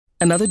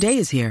Another day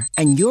is here,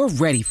 and you're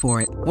ready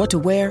for it. What to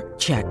wear?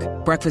 Check.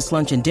 Breakfast,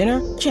 lunch, and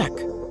dinner? Check.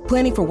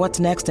 Planning for what's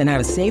next and how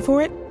to save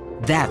for it?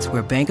 That's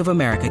where Bank of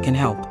America can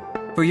help.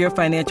 For your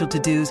financial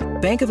to-dos,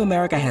 Bank of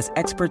America has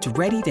experts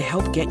ready to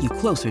help get you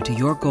closer to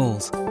your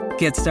goals.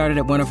 Get started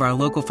at one of our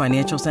local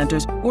financial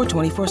centers or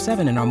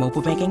 24/7 in our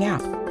mobile banking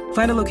app.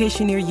 Find a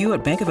location near you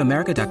at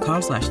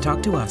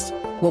bankofamerica.com/talktous.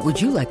 What would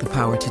you like the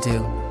power to do?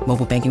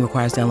 Mobile banking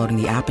requires downloading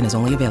the app and is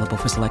only available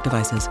for select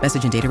devices.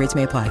 Message and data rates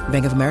may apply.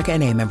 Bank of America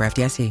N.A., member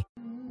FDIC.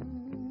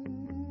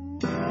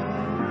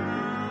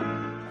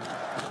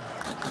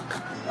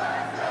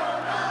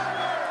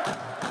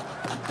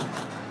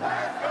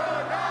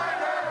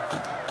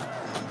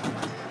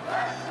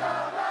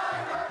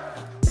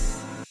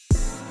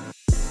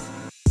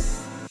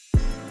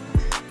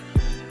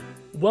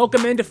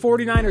 Welcome into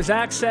 49ers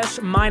Access.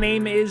 My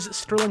name is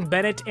Sterling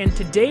Bennett, and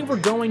today we're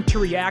going to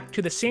react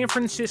to the San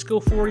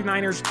Francisco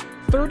 49ers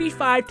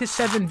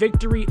 35-7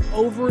 victory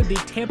over the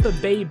Tampa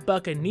Bay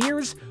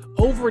Buccaneers,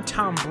 over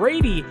Tom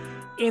Brady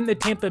and the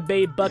Tampa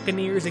Bay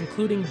Buccaneers,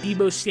 including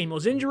Deebo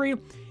Samuel's injury.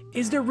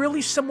 Is there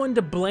really someone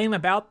to blame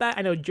about that?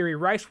 I know Jerry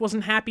Rice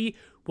wasn't happy.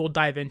 We'll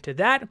dive into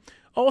that.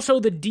 Also,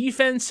 the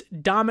defense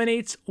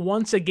dominates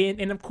once again,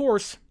 and of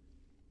course,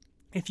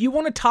 if you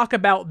want to talk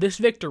about this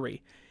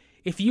victory,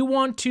 if you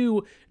want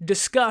to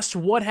discuss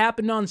what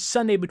happened on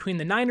Sunday between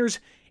the Niners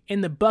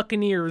and the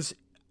Buccaneers,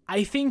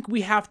 I think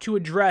we have to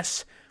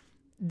address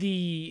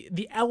the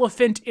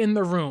elephant in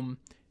the room.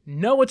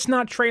 No, it's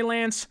not Trey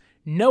Lance.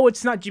 No,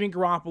 it's not Jimmy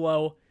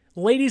Garoppolo.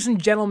 Ladies and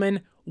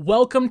gentlemen,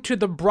 welcome to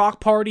the Brock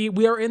Party.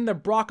 We are in the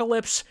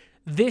Brockalypse.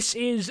 This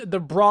is the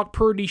Brock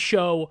Purdy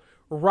Show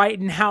right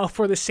now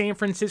for the San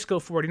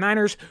Francisco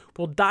 49ers.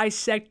 We'll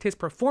dissect his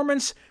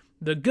performance,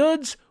 the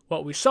goods,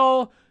 what we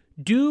saw.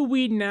 Do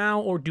we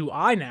now, or do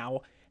I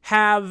now,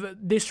 have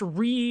this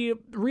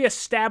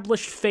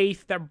reestablished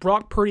faith that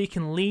Brock Purdy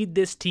can lead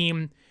this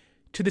team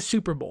to the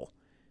Super Bowl?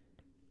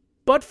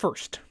 But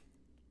first,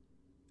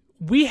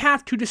 we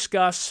have to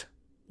discuss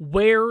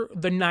where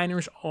the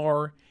Niners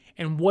are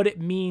and what it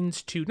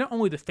means to not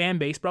only the fan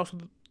base, but also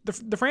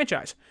the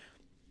franchise.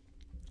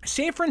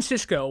 San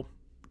Francisco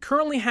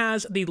currently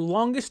has the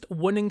longest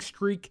winning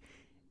streak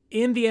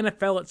in the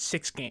NFL at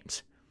 6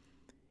 games.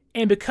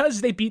 And because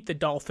they beat the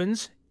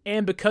Dolphins,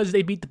 and because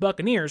they beat the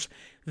Buccaneers,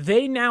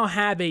 they now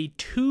have a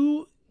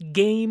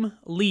 2-game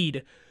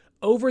lead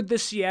over the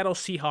Seattle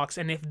Seahawks.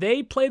 And if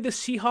they play the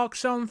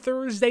Seahawks on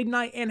Thursday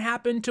night and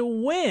happen to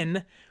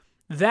win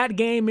that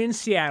game in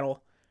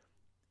Seattle,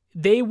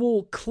 they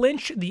will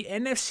clinch the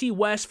NFC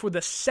West for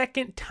the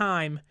second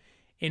time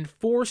in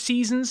 4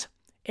 seasons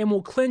and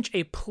will clinch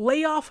a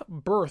playoff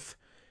berth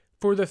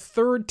for the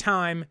third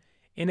time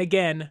in,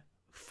 again,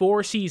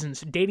 4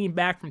 seasons, dating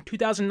back from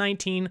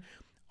 2019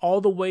 all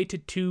the way to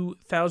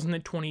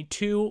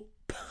 2022.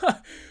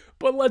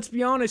 But let's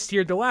be honest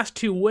here, the last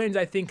 2 wins,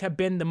 I think, have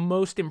been the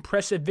most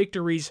impressive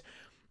victories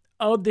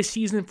of the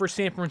season for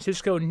San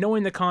Francisco,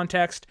 knowing the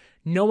context,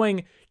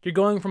 knowing you're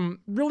going from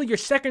really your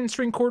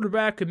second-string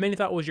quarterback, who many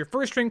thought was your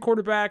first-string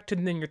quarterback, to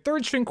then your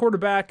third-string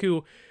quarterback,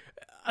 who,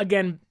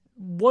 again,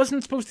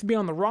 wasn't supposed to be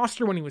on the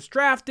roster when he was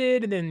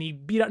drafted, and then he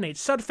beat out Nate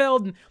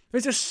Sudfeld. And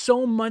there's just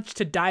so much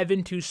to dive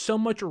into, so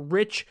much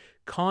rich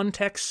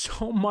context,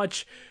 so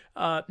much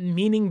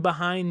meaning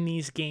behind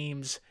these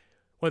games.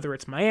 Whether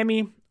it's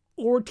Miami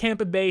or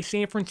Tampa Bay,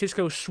 San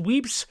Francisco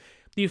sweeps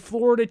the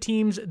Florida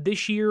teams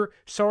this year.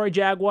 Sorry,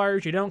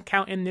 Jaguars, you don't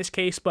count in this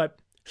case, but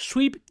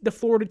sweep the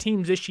Florida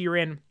teams this year.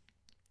 And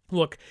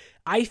look,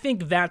 I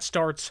think that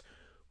starts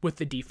with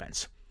the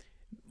defense.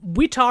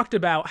 We talked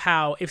about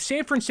how if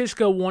San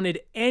Francisco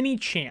wanted any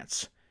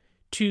chance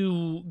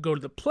to go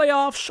to the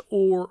playoffs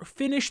or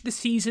finish the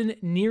season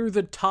near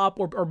the top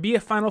or be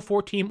a Final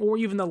Four team or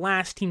even the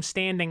last team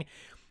standing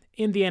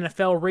in the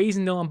NFL,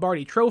 raising the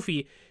Lombardi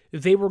Trophy,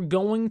 they were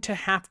going to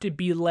have to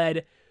be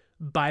led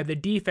by the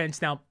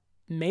defense. Now,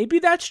 maybe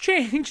that's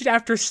changed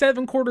after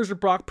 7 quarters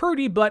of Brock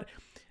Purdy, but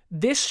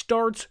this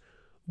starts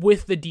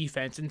with the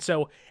defense. And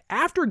so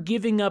after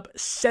giving up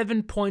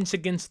 7 points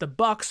against the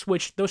Bucs,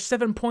 which those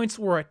 7 points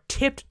were a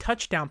tipped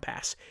touchdown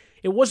pass,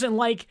 it wasn't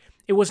like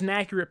it was an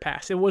accurate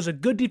pass. It was a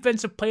good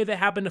defensive play that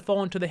happened to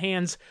fall into the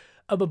hands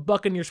of a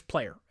Buccaneers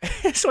player.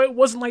 So it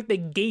wasn't like they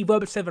gave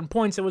up 7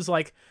 points. It was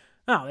like,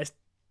 oh,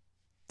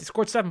 they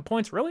scored 7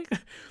 points, really?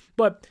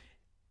 But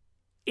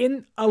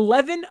in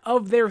 11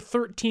 of their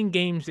 13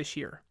 games this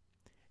year,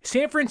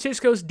 San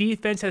Francisco's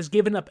defense has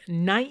given up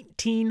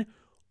 19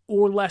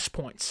 or less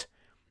points.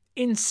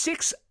 In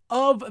 6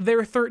 of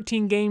their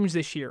 13 games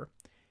this year,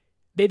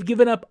 they've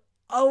given up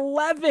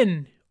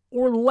 11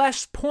 or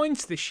less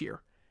points this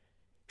year.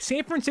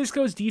 San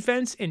Francisco's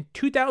defense in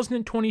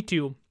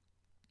 2022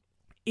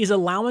 is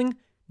allowing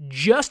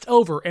just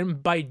over,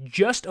 and by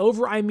just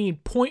over, I mean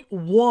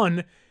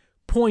 0.1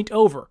 point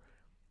over,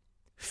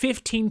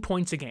 15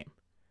 points a game.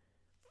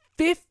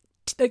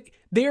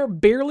 They're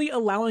barely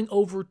allowing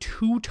over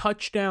 2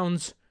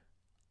 touchdowns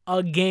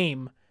a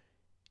game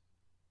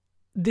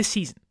this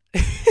season.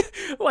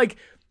 Like,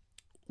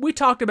 we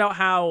talked about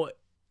how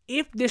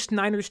if this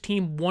Niners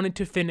team wanted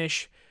to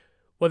finish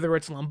whether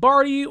it's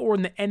Lombardi or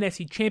in the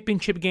NFC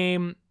Championship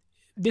game,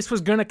 this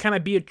was going to kind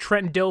of be a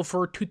Trent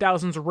Dilfer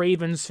 2000s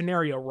Ravens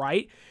scenario,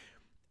 right?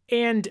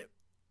 And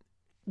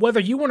whether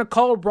you want to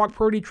call Brock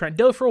Purdy Trent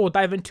Dilfer, we'll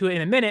dive into it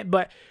in a minute,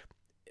 but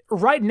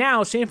right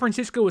now, San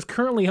Francisco is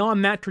currently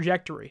on that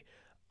trajectory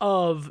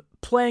of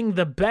playing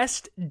the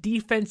best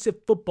defensive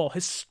football,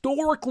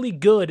 historically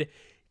good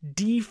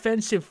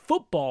defensive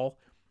football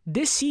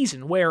this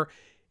season, where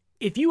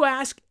if you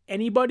ask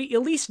anybody,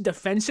 at least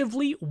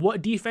defensively,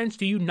 what defense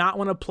do you not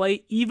want to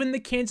play, even the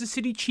Kansas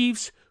City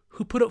Chiefs,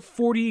 who put up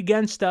 40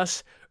 against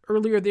us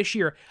earlier this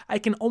year, I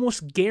can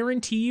almost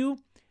guarantee you,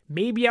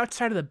 maybe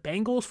outside of the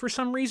Bengals for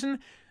some reason,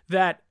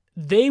 that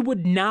they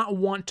would not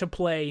want to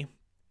play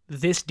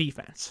this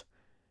defense.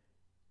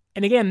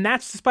 And again,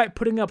 that's despite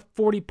putting up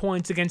 40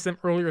 points against them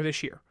earlier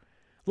this year.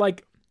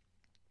 Like,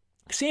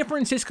 San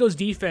Francisco's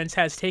defense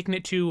has taken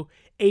it to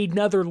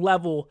another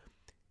level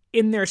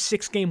in their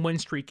 6-game win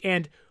streak.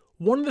 And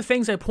one of the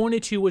things I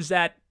pointed to was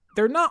that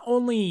they're not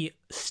only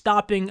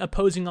stopping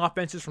opposing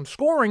offenses from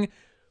scoring,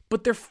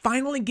 but they're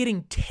finally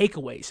getting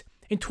takeaways.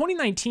 In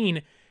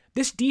 2019,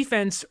 this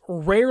defense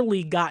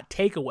rarely got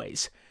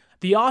takeaways.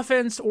 The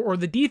offense or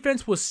the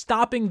defense was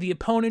stopping the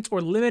opponents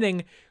or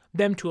limiting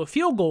them to a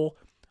field goal,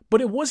 but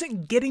it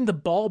wasn't getting the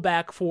ball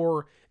back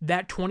for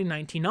that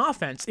 2019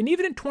 offense. And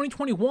even in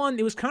 2021,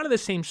 it was kind of the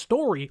same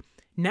story.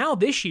 Now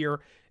this year,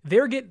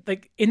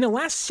 in the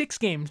last 6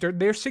 games, their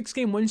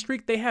 6-game win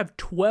streak, they have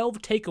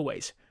 12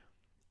 takeaways.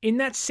 In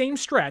that same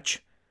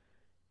stretch,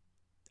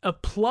 a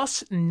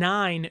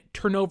 +9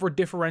 turnover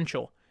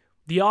differential.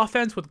 The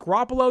offense with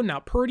Garoppolo,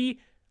 now Purdy,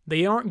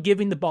 they aren't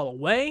giving the ball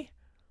away,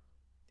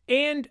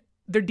 and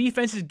their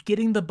defense is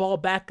getting the ball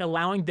back,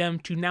 allowing them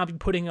to now be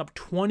putting up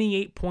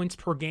 28 points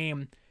per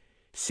game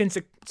since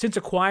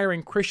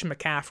acquiring Christian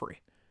McCaffrey.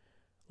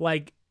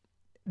 Like,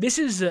 this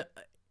is a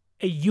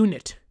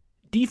unit,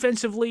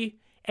 defensively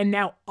and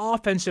now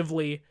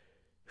offensively,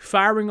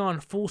 firing on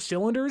full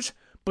cylinders.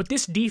 But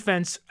this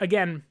defense,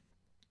 again,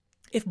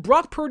 if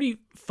Brock Purdy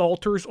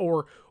falters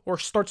or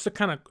starts to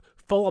kind of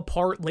fall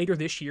apart later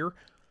this year,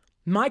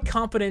 my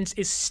confidence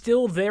is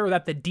still there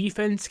that the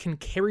defense can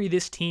carry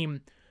this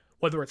team,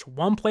 whether it's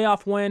 1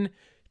 playoff win,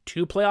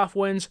 2 playoff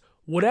wins,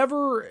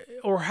 whatever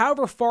or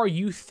however far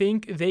you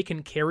think they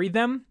can carry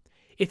them.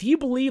 If you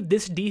believe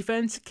this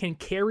defense can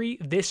carry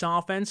this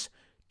offense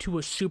to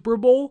a Super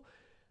Bowl,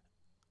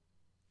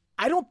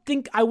 I don't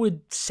think I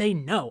would say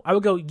no. I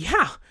would go,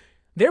 yeah,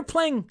 they're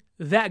playing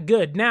that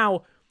good.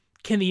 Now,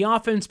 can the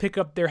offense pick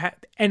up their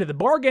end of the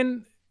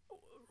bargain?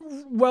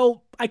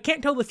 Well, I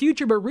can't tell the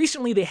future, but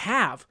recently they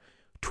have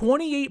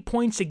 28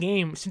 points a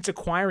game since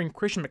acquiring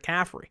Christian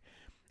McCaffrey.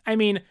 I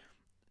mean,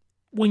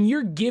 when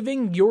you're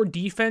giving your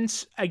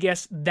defense, I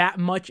guess, that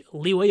much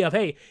leeway of,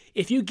 hey,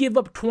 if you give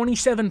up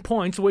 27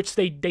 points, which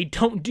they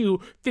don't do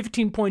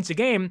 15 points a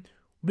game,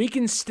 we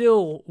can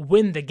still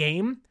win the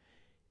game.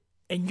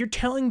 And you're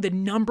telling the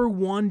number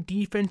 1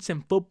 defense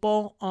in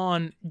football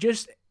on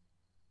just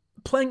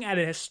playing at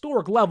a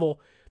historic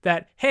level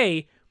that,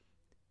 hey,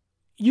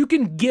 you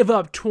can give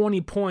up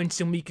 20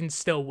 points and we can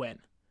still win.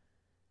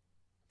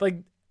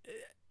 Like,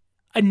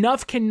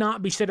 enough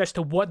cannot be said as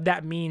to what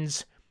that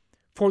means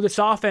for this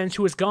offense,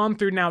 who has gone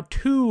through now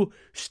 2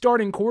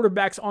 starting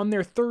quarterbacks on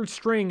their 3rd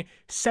string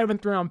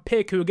 7th round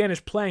pick, who again is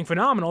playing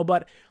phenomenal,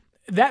 but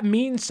that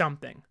means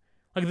something.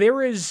 Like,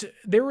 there is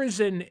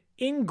an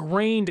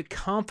ingrained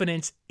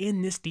confidence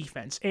in this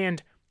defense.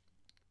 And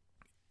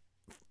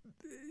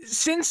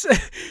since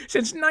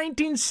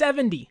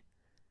 1970,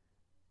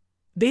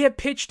 they have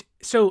pitched,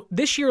 so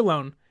this year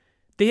alone,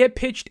 they have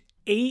pitched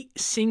 8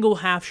 single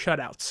half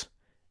shutouts.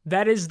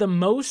 That is the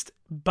most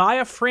by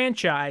a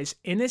franchise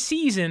in a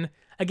season,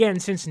 again,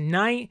 since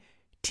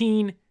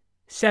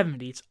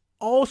 1970. It's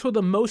also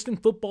the most in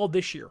football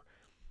this year.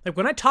 Like,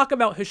 when I talk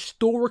about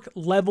historic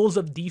levels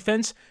of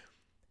defense,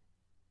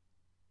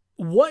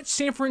 what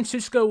San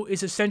Francisco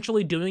is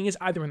essentially doing is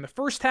either in the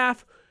first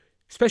half,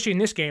 especially in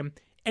this game,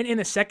 and in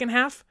the second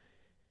half,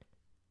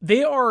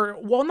 they are,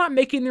 while not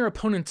making their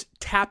opponents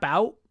tap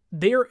out,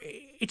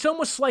 it's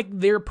almost like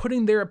they're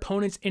putting their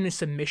opponents in a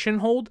submission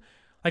hold.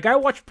 Like, I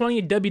watched plenty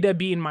of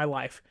WWE in my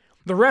life.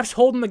 The ref's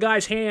holding the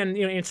guy's hand,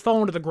 and it's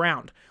falling to the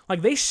ground.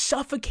 Like, they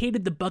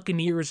suffocated the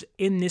Buccaneers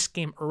in this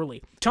game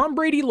early. Tom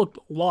Brady looked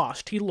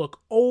lost. He looked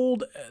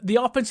old. The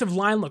offensive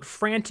line looked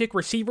frantic.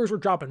 Receivers were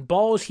dropping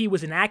balls. He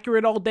was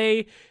inaccurate all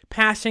day,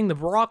 passing the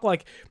rock.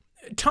 Like,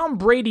 Tom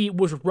Brady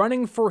was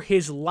running for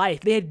his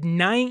life. They had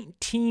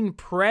 19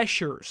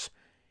 pressures.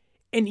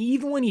 And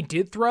even when he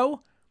did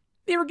throw,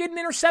 they were getting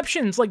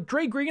interceptions. Like,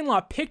 Dre Greenlaw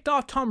picked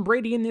off Tom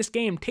Brady in this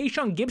game.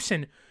 Tayshaun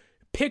Gibson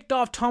picked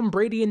off Tom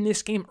Brady in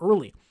this game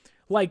early.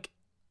 Like,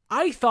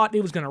 I thought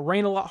it was going to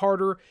rain a lot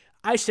harder.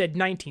 I said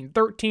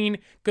 19-13,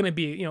 going to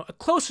be, a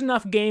close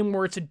enough game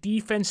where it's a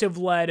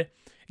defensive-led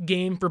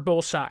game for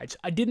both sides.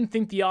 I didn't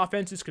think the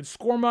offenses could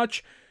score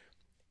much,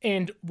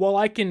 and while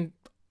I can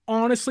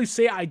honestly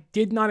say I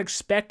did not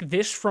expect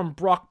this from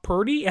Brock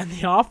Purdy and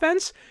the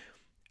offense,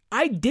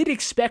 I did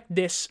expect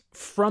this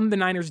from the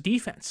Niners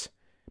defense.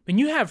 When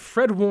you have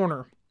Fred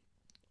Warner,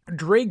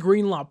 Dre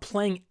Greenlaw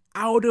playing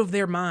out of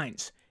their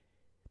minds.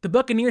 The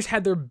Buccaneers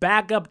had their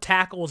backup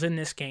tackles in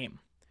this game.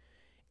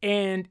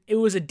 And it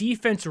was a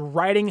defense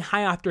riding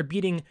high after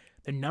beating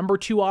the number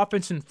 2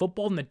 offense in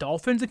football in the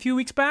Dolphins a few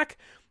weeks back.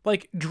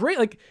 Whether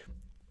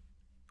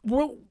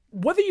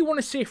you want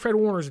to say Fred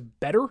Warner's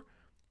better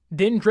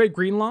than Dre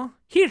Greenlaw,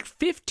 he had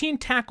 15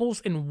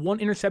 tackles and 1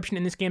 interception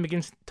in this game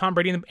against Tom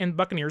Brady and the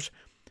Buccaneers.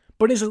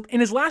 But in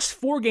his last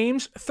 4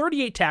 games,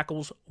 38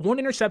 tackles, 1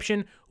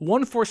 interception,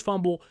 1 forced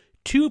fumble,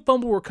 2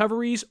 fumble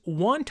recoveries,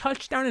 1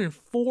 touchdown, and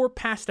 4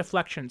 pass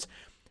deflections.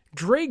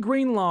 Dre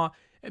Greenlaw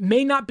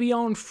may not be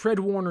on Fred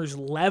Warner's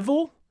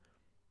level,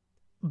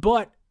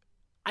 but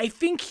I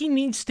think he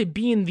needs to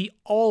be in the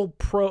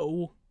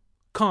all-pro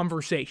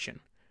conversation.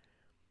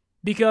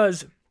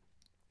 Because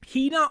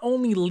he not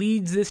only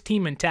leads this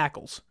team in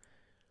tackles,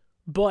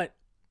 but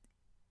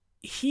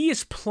he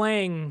is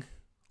playing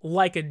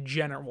like a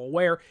general,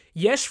 where,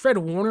 yes, Fred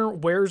Warner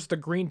wears the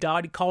green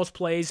dot, he calls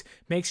plays,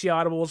 makes the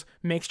audibles,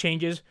 makes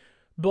changes,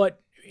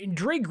 but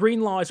Dre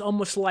Greenlaw is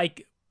almost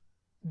like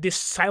this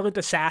silent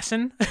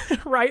assassin,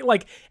 right?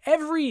 Like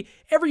every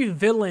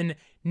villain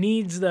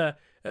needs the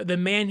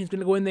man who's going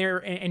to go in there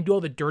and do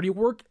all the dirty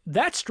work.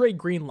 That's Dre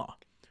Greenlaw.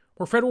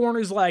 Where Fred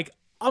Warner's like,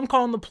 I'm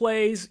calling the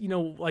plays,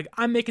 like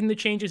I'm making the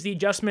changes, the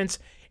adjustments.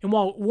 And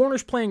while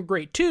Warner's playing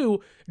great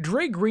too,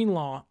 Dre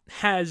Greenlaw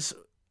has,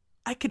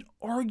 I could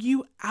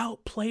argue,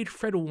 outplayed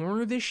Fred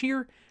Warner this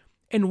year.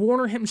 And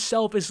Warner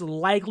himself is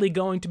likely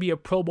going to be a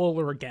Pro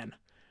Bowler again.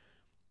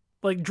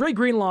 Like, Dre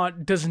Greenlaw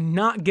does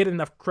not get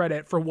enough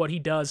credit for what he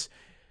does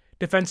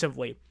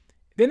defensively.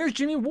 Then there's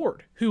Jimmy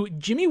Ward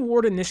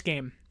in this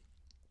game,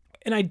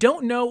 and I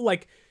don't know,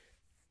 like,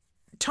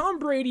 Tom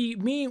Brady,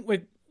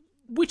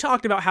 we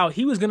talked about how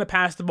he was going to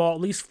pass the ball at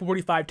least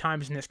 45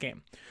 times in this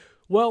game.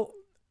 Well,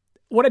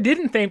 what I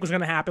didn't think was going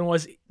to happen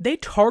was they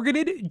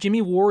targeted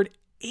Jimmy Ward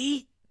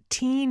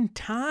 18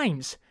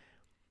 times.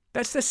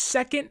 That's the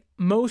second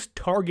most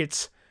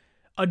targets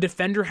a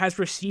defender has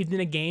received in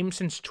a game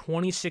since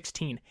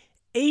 2016.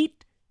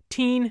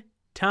 18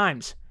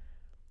 times.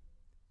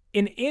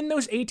 And in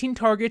those 18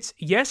 targets,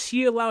 yes,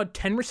 he allowed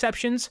 10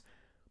 receptions,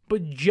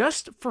 but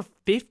just for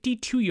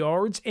 52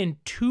 yards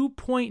and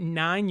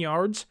 2.9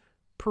 yards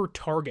per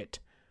target.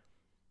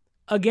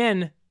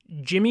 Again,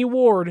 Jimmy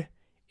Ward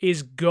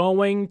is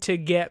going to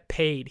get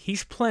paid.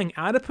 He's playing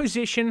out of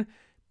position,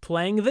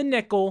 playing the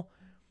nickel,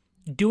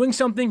 doing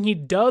something he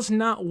does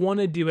not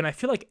want to do. And I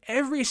feel like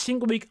every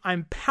single week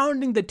I'm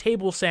pounding the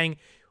table saying,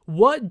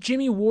 what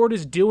Jimmy Ward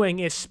is doing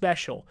is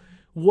special.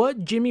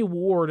 What Jimmy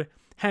Ward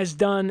has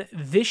done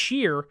this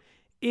year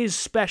is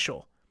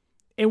special.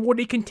 And what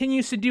he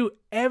continues to do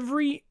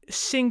every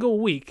single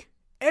week,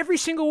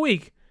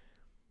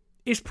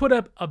 is put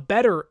up a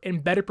better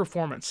and better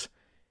performance.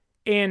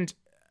 And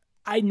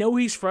I know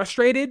he's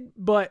frustrated,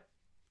 but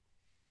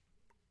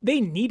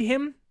they need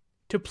him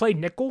to play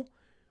nickel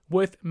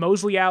with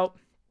Mosley out,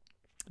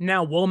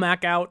 now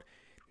Womack out,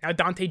 now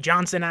Dante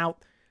Johnson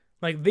out.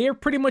 Like, they're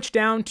pretty much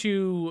down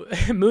to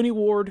Mooney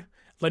Ward,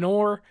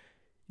 Lenore,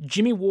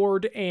 Jimmy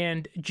Ward,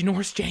 and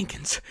Janoris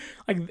Jenkins.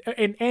 Like,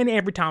 and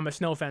Ambry Thomas,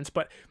 no offense,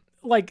 but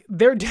like,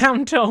 they're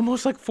down to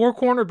almost like 4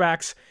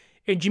 cornerbacks,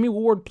 and Jimmy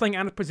Ward playing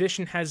out of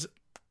position has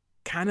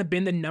kind of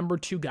been the number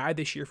 2 guy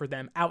this year for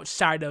them,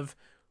 outside of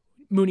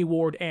Mooney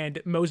Ward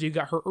and Mosley, who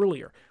got hurt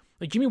earlier.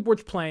 Like, Jimmy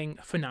Ward's playing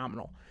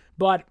phenomenal.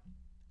 But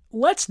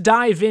let's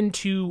dive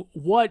into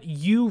what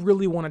you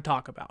really want to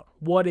talk about.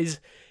 What is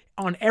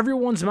on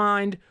everyone's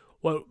mind,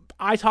 what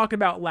I talked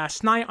about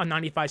last night on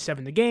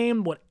 95.7 The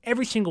Game, what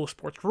every single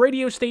sports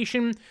radio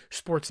station,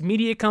 sports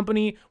media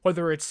company,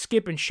 whether it's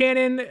Skip and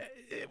Shannon,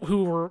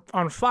 who were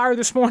on fire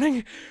this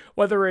morning,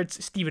 whether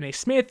it's Stephen A.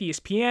 Smith,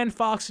 ESPN,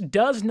 Fox,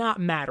 does not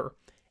matter.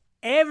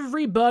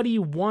 Everybody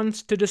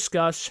wants to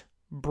discuss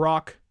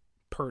Brock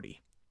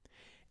Purdy.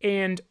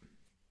 And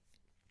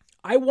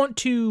I'm going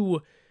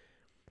to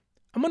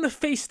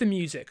face the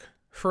music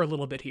for a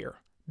little bit here,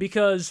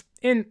 because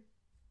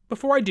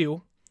before I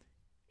do,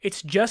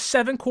 it's just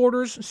 7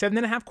 quarters,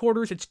 7.5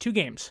 quarters, it's 2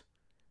 games,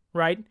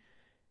 right?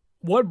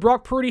 What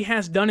Brock Purdy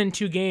has done in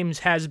 2 games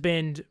has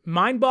been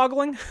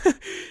mind-boggling.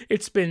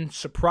 It's been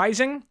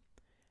surprising.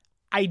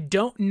 I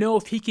don't know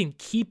if he can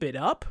keep it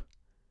up,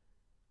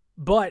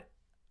 but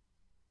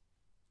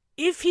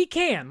if he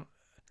can,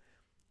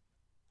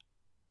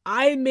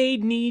 I may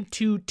need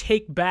to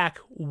take back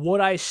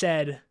what I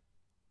said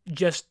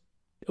just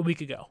a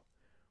week ago,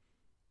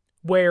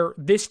 where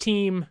this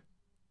team,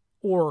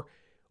 or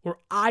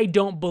I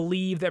don't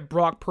believe that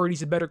Brock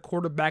Purdy's a better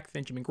quarterback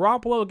than Jimmy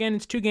Garoppolo. Again,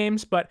 it's 2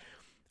 games, but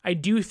I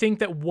do think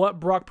that what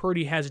Brock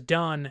Purdy has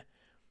done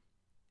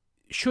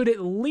should at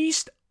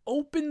least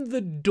open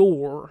the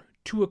door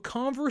to a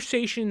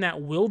conversation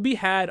that will be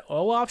had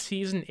all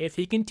offseason if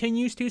he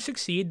continues to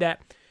succeed,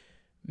 that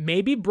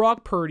maybe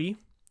Brock Purdy,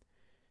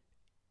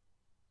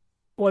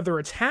 whether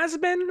it's has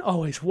been,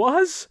 always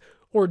was,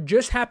 or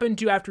just happened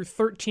to, after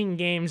 13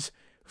 games,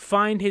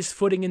 find his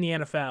footing in the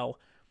NFL,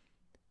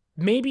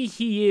 maybe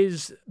he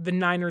is the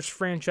Niners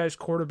franchise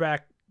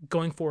quarterback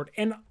going forward.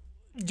 And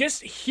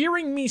just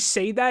hearing me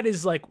say that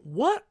is like,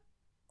 what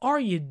are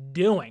you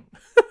doing?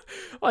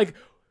 Like,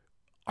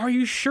 are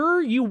you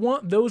sure you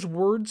want those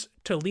words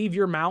to leave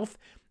your mouth?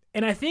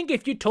 And I think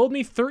if you told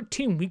me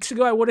 13 weeks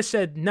ago, I would have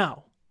said,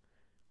 no,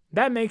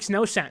 that makes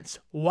no sense.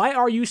 Why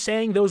are you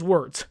saying those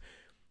words?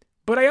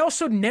 But I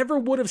also never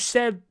would have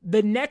said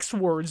the next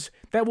words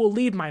that will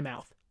leave my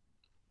mouth.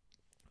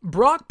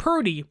 Brock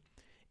Purdy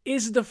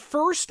is the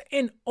first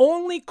and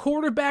only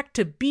quarterback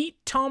to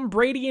beat Tom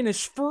Brady in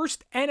his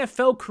first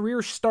NFL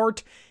career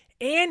start,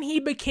 and he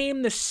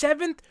became the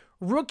 7th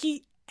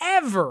rookie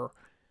ever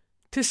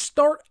to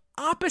start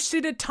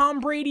opposite of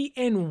Tom Brady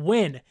and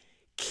win.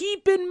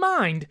 Keep in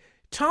mind,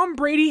 Tom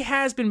Brady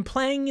has been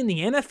playing in the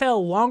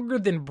NFL longer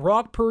than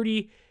Brock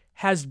Purdy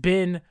has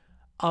been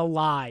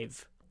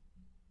alive.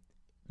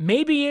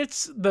 Maybe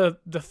it's the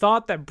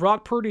thought that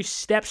Brock Purdy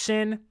steps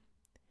in,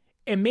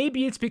 and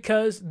maybe it's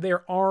because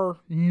there are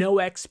no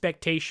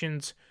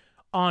expectations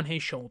on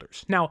his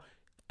shoulders. Now,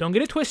 don't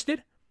get it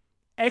twisted.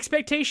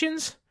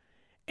 Expectations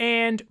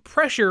and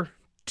pressure,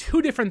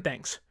 two different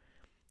things.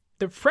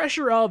 The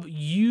pressure of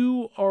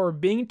you are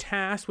being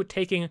tasked with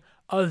taking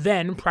a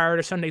then, prior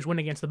to Sunday's win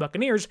against the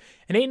Buccaneers,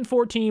 an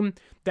 8-4 team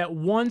that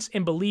wants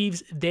and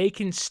believes they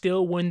can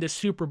still win the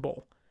Super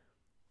Bowl.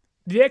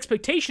 The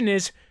expectation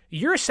is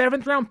you're a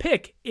 7th round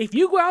pick. If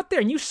you go out there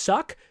and you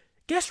suck,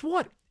 guess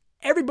what?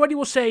 Everybody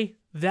will say,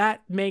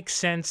 that makes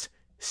sense,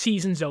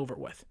 season's over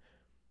with.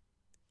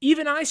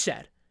 Even I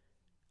said,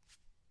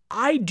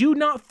 I do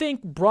not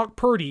think Brock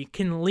Purdy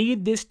can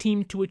lead this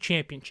team to a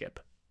championship.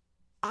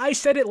 I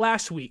said it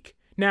last week.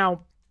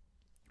 Now,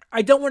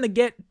 I don't want to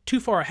get too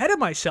far ahead of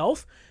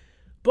myself,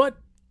 but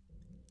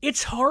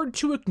it's hard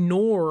to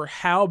ignore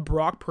how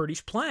Brock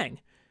Purdy's playing.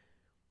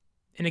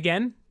 And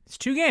again, it's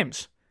 2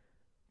 games.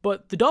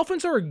 But the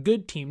Dolphins are a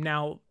good team.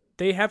 Now,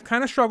 they have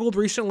kind of struggled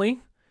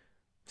recently,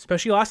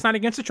 especially last night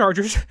against the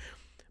Chargers.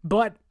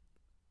 But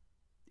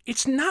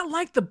it's not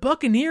like the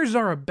Buccaneers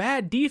are a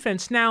bad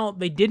defense. Now,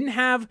 they didn't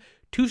have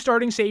 2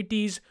 starting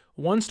safeties,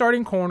 1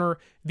 starting corner.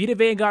 Vita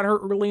Vea got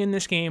hurt early in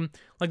this game.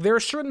 Like, there are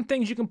certain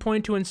things you can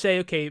point to and say,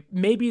 okay,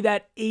 maybe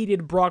that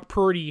aided Brock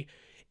Purdy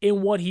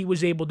in what he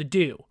was able to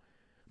do.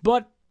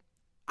 But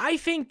I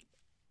think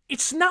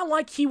it's not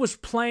like he was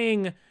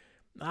playing,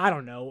 I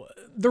don't know,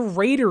 the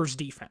Raiders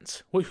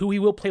defense, who he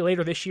will play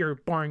later this year,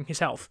 barring his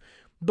health.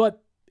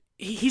 But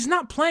he's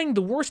not playing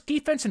the worst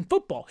defense in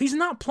football. He's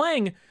not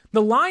playing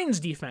the Lions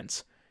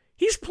defense.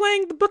 He's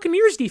playing the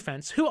Buccaneers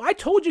defense, who I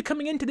told you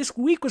coming into this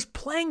week was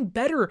playing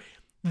better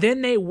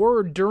than they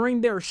were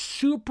during their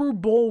Super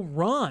Bowl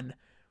run.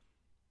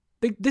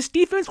 This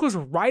defense was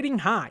riding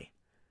high,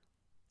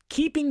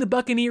 keeping the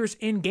Buccaneers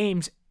in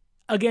games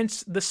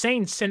against the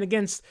Saints and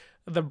against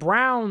the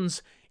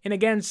Browns and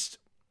against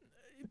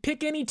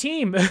pick any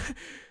team.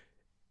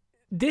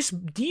 This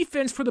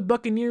defense for the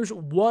Buccaneers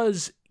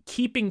was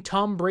keeping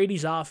Tom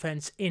Brady's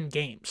offense in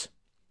games.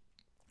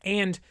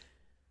 And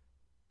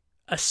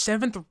a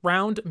 7th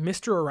round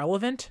Mr.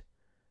 Irrelevant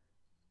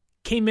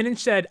came in and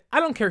said, I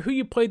don't care who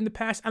you played in the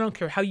past. I don't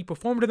care how you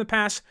performed in the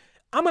past.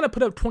 I'm going to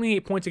put up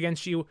 28 points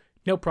against you.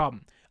 No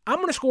problem. I'm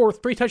going to score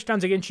 3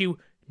 touchdowns against you.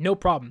 No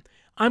problem.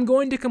 I'm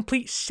going to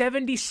complete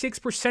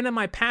 76% of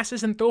my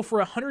passes and throw for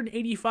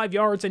 185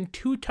 yards and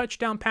 2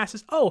 touchdown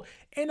passes. Oh,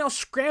 and I'll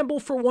scramble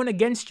for 1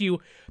 against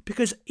you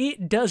because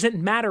it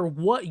doesn't matter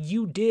what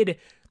you did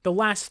the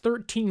last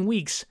 13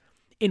 weeks.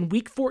 In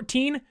week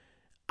 14,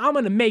 I'm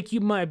going to make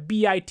you my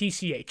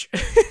bitch.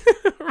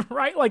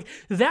 Right? Like,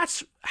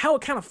 that's how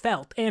it kind of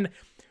felt. And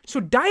so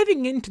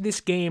diving into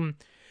this game,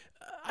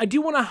 I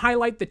do want to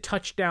highlight the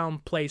touchdown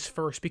plays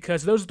first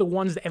because those are the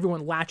ones that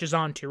everyone latches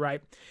onto,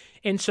 right?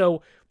 And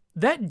so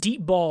that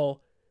deep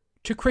ball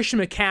to Christian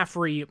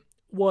McCaffrey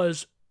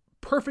was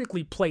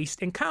perfectly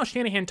placed. And Kyle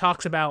Shanahan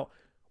talks about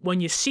when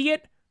you see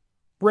it,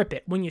 rip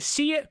it. When you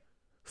see it,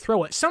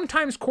 throw it.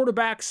 Sometimes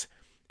quarterbacks,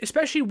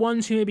 especially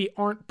ones who maybe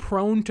aren't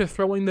prone to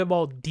throwing the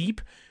ball deep,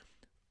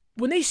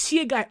 when they see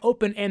a guy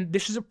open, and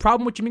this is a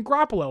problem with Jimmy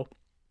Garoppolo,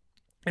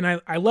 and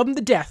I love him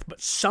to death,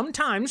 but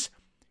sometimes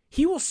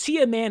he will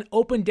see a man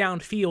open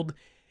downfield,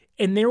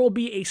 and there will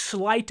be a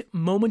slight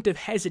moment of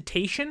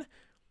hesitation.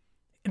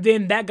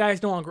 Then that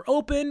guy's no longer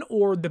open,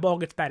 or the ball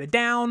gets batted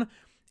down,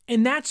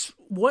 and that's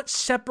what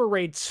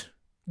separates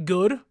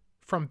good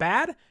from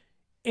bad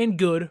and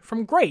good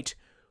from great,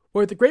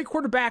 where the great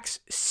quarterbacks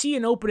see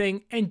an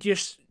opening and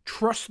just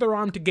trust their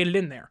arm to get it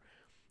in there.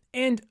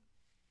 And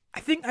I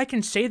think I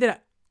can say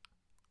that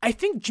I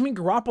think Jimmy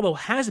Garoppolo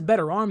has a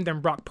better arm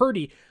than Brock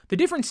Purdy. The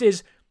difference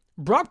is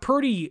Brock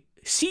Purdy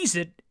sees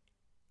it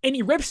and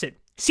he rips it,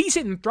 sees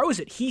it and throws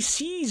it. He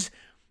sees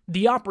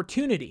the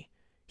opportunity.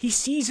 He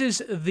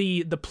seizes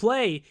the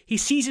play. He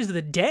seizes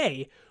the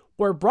day,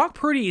 where Brock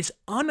Purdy is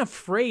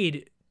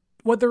unafraid,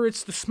 whether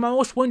it's the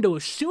smallest window.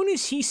 As soon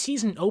as he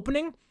sees an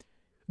opening,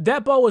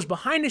 that ball is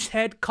behind his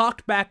head,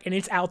 cocked back, and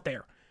it's out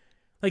there.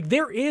 Like,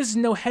 there is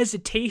no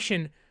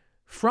hesitation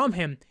from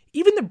him.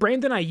 Even the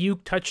Brandon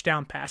Ayuk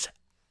touchdown pass,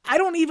 I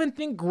don't even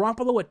think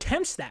Garoppolo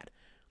attempts that.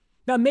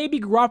 Now, maybe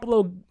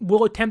Garoppolo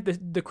will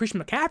attempt the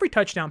Christian McCaffrey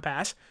touchdown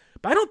pass,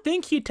 But I don't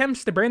think he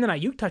attempts the Brandon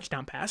Ayuk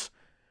touchdown pass.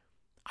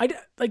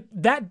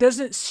 That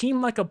doesn't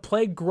seem like a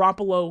play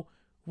Garoppolo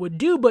would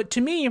do, but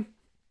to me,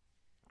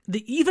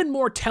 the even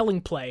more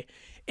telling play,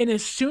 and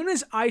as soon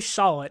as I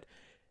saw it,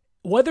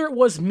 whether it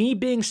was me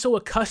being so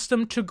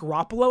accustomed to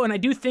Garoppolo, and I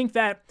do think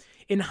that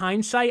in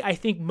hindsight, I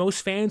think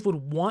most fans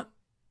would want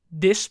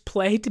this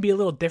play to be a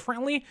little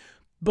differently,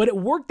 but it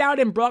worked out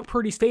in Brock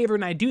Purdy's favor,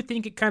 and I do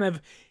think it's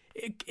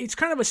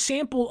kind of a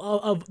sample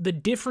of the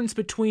difference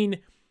between,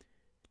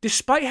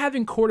 despite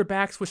having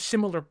quarterbacks with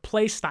similar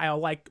play style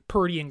like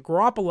Purdy and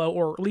Garoppolo,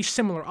 or at least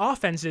similar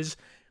offenses,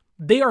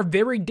 they are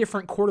very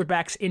different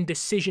quarterbacks in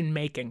decision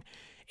making.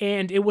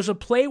 And it was a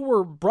play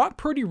where Brock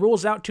Purdy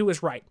rolls out to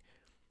his right,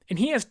 and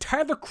he has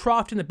Tyler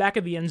Kroft in the back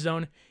of the end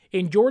zone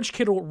and George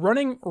Kittle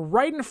running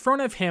right in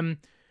front of him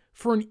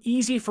for an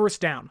easy first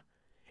down.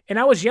 And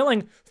I was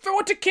yelling, throw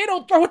it to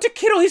Kittle, throw it to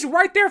Kittle. He's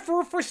right there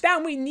for a first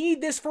down. We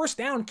need this first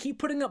down. Keep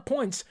putting up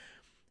points.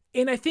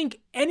 And I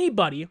think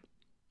anybody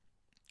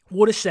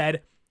would have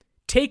said,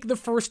 take the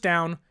first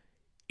down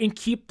and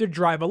keep the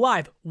drive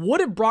alive. What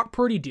did Brock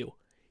Purdy do?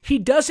 He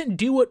doesn't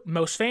do what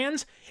most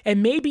fans,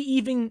 and maybe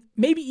even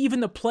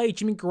the play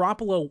Jimmy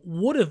Garoppolo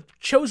would have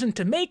chosen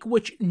to make,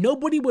 which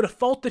nobody would have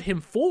faulted him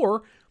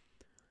for.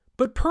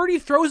 But Purdy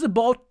throws the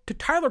ball to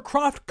Tyler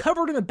Kroft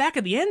covered in the back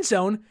of the end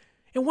zone,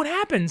 and what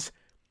happens?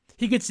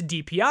 He gets a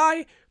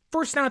DPI,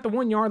 first down at the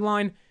 1 yard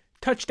line,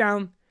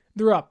 touchdown,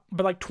 they're up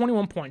by like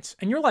 21 points.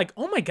 And you're like,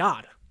 oh my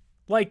God.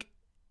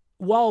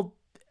 Well,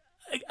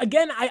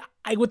 again,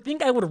 I would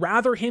think I would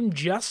rather him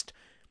just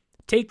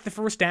take the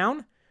first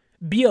down,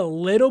 be a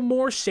little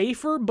more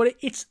safer, but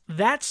it's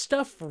that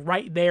stuff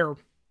right there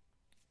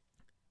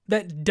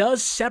that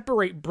does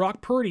separate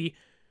Brock Purdy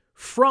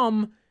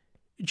from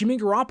Jimmy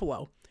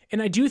Garoppolo.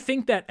 And I do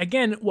think that,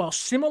 again, while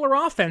similar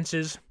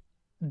offenses,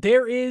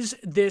 there is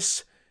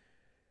this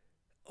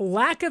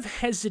lack of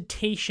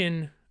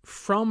hesitation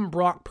from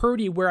Brock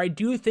Purdy where I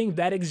do think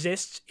that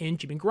exists in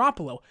Jimmy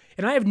Garoppolo.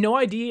 And I have no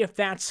idea if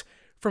that's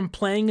from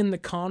playing in the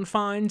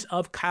confines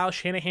of Kyle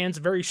Shanahan's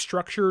very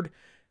structured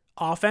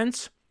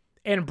offense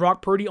and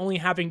Brock Purdy only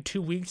having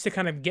 2 weeks to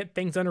kind of get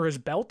things under his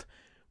belt.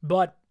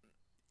 But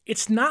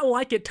it's not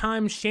like at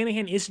times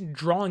Shanahan isn't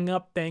drawing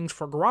up things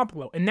for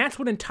Garoppolo. And that's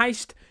what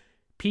enticed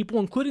people,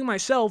 including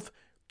myself,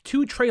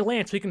 to Trey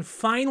Lance. We can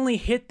finally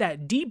hit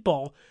that deep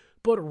ball.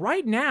 But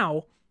right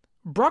now,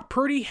 Brock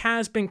Purdy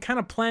has been kind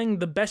of playing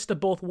the best of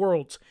both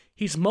worlds.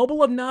 He's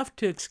mobile enough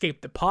to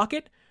escape the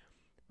pocket,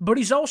 but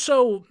he's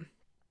also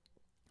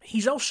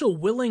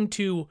willing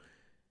to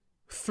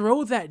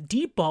throw that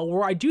deep ball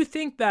where I do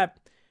think that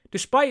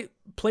despite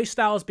play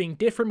styles being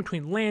different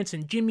between Lance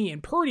and Jimmy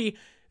and Purdy,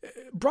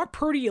 Brock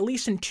Purdy, at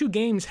least in 2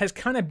 games, has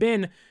kind of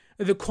been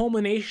the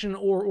culmination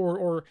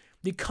or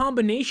the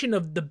combination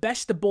of the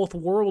best of both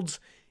worlds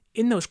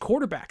in those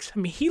quarterbacks. I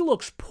mean, he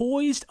looks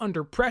poised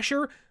under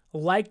pressure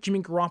like Jimmy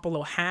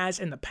Garoppolo has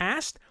in the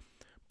past,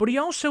 but he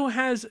also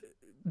has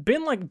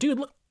been like, dude,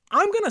 look,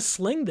 I'm going to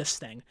sling this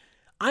thing.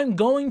 I'm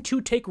going to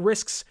take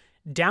risks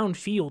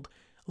downfield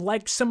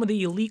like some of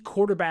the elite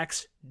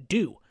quarterbacks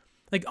do.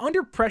 Like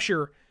under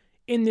pressure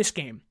in this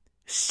game,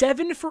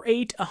 7 for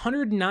 8,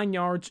 109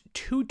 yards,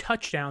 2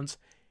 touchdowns,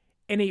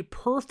 and a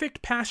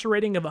perfect passer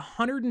rating of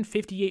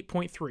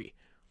 158.3.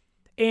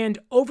 And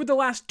over the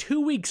last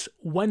 2 weeks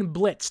when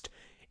blitzed,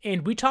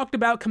 and we talked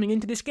about coming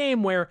into this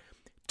game where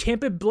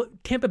Tampa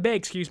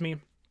Bay,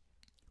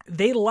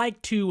 they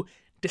like to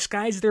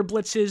disguise their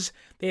blitzes.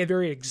 They have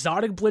very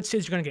exotic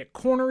blitzes. You're going to get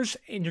corners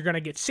and you're going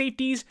to get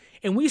safeties.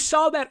 And we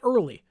saw that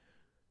early.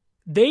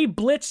 They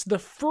blitzed the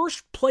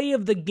first play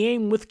of the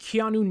game with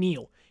Keanu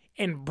Neal.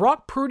 And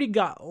Brock Purdy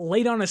got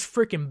laid on his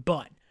freaking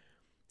butt.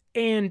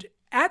 And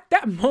at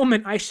that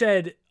moment, I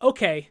said,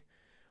 okay,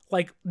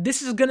 like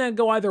this is going to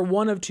go either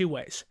one of 2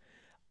 ways.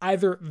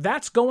 Either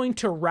that's going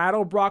to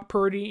rattle Brock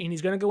Purdy and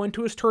he's going to go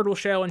into his turtle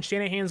shell and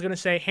Shanahan's going to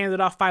say, hand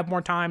it off 5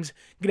 more times,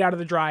 get out of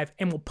the drive,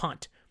 and we'll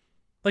punt.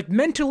 Like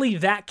mentally,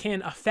 that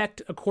can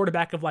affect a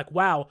quarterback of like,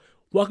 wow,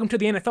 welcome to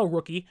the NFL,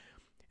 rookie.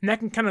 And that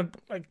can kind of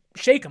like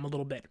shake him a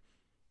little bit.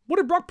 What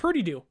did Brock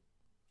Purdy do?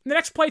 The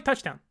next play,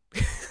 touchdown.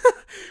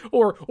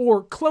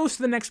 or close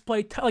to the next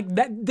play. Like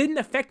that didn't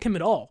affect him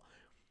at all.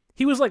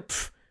 He was like,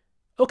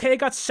 okay, I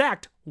got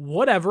sacked.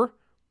 Whatever.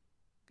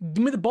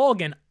 Give me the ball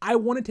again. I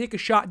want to take a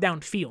shot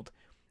downfield.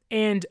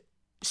 And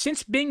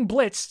since being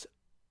blitzed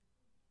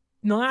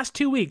in the last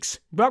 2 weeks,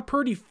 Brock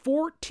Purdy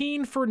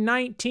 14 for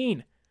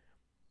 19.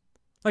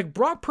 Like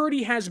Brock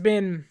Purdy has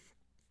been,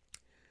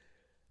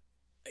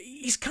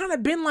 he's kind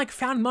of been like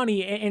found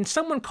money. And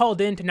someone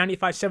called in to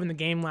 95.7 The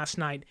Game last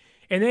night,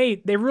 and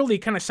they really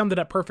kind of summed it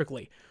up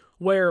perfectly.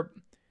 Where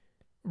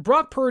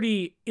Brock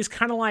Purdy is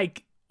kind of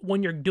like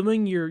when you're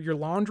doing your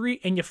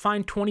laundry and you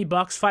find $20,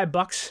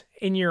 $5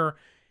 in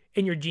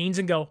your jeans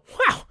and go,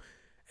 wow,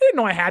 I didn't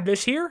know I had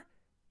this here.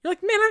 You're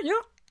like, man,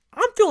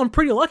 I'm feeling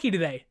pretty lucky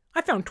today.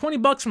 I found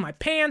 $20 in my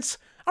pants.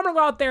 I'm going to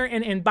go out there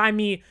and buy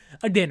me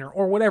a dinner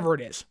or whatever it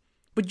is.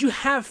 But you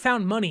have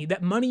found money,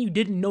 that money you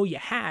didn't know you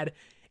had.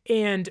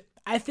 And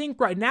I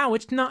think right now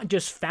it's not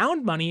just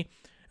found money,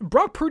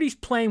 Brock Purdy's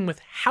playing with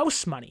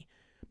house money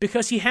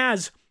because he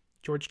has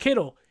George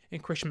Kittle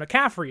and Christian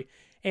McCaffrey.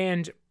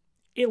 And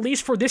at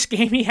least for this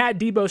game, he had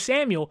Deebo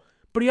Samuel,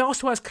 but he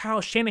also has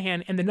Kyle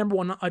Shanahan and the number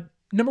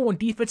one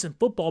defense in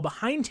football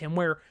behind him,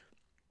 where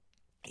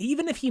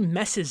even if he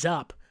messes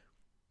up,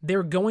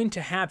 they're going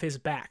to have his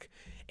back.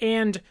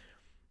 And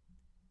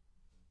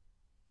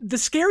the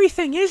scary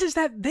thing is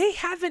that they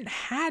haven't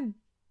had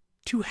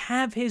to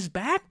have his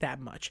back that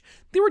much.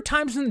 There were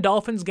times in the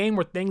Dolphins game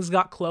where things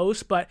got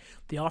close, but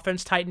the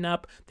offense tightened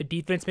up, the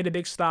defense made a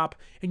big stop,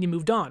 and you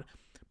moved on.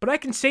 But I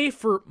can say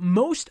for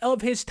most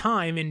of his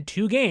time in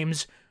 2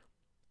 games,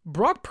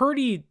 Brock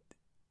Purdy,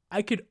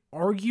 I could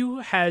argue,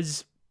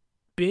 has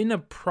been a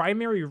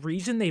primary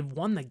reason they've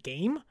won the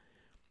game,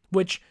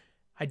 which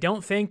I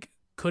don't think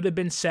could have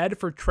been said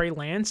for Trey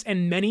Lance,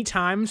 and many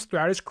times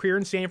throughout his career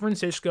in San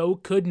Francisco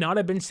could not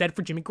have been said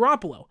for Jimmy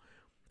Garoppolo.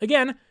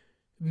 Again,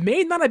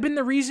 may not have been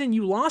the reason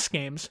you lost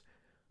games,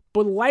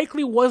 but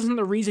likely wasn't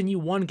the reason you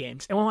won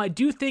games. And while I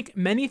do think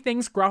many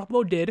things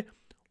Garoppolo did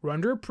were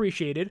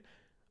underappreciated,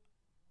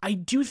 I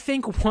do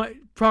think what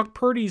Brock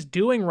Purdy's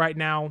doing right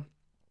now,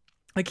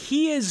 like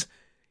he is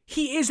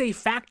a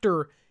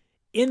factor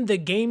in the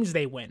games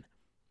they win.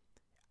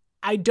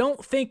 I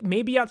don't think,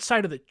 maybe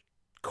outside of the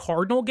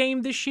Cardinal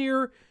game this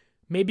year,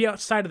 maybe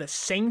outside of the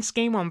Saints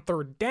game on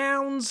 3rd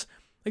downs,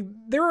 like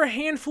there are a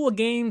handful of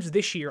games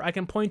this year I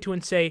can point to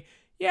and say,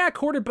 yeah,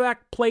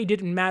 quarterback play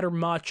didn't matter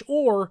much,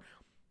 or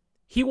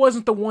he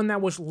wasn't the one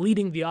that was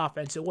leading the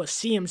offense. It was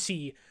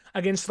CMC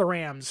against the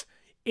Rams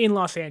in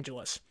Los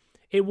Angeles.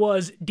 It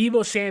was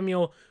Deebo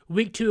Samuel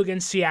week 2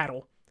 against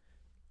Seattle.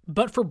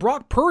 But for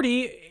Brock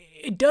Purdy,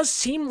 it does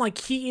seem like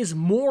he is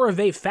more of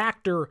a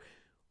factor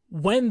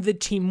when the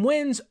team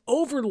wins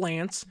over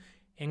Lance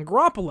and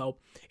Garoppolo.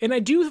 And I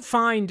do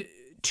find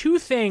 2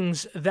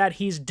 things that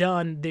he's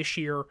done this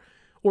year,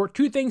 or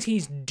 2 things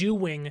he's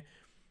doing,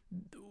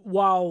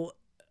 while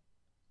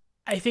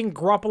I think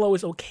Garoppolo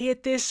is okay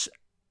at this,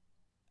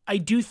 I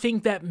do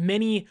think that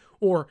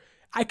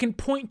I can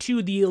point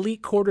to the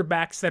elite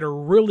quarterbacks that are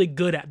really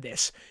good at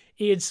this.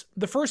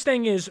 The first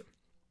thing is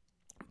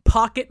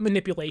pocket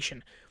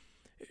manipulation.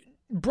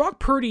 Brock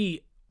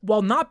Purdy,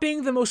 while not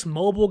being the most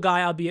mobile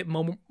guy, albeit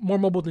more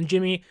mobile than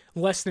Jimmy,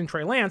 less than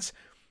Trey Lance,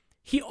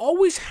 he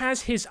always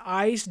has his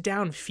eyes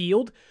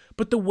downfield,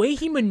 but the way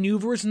he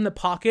maneuvers in the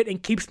pocket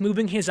and keeps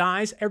moving his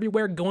eyes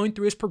everywhere, going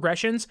through his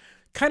progressions,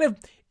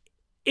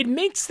 it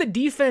makes the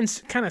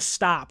defense kind of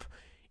stop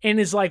and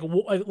is like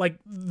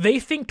they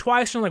think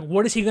twice and like,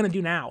 what is he going to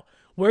do now?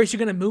 Where is he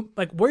going to move?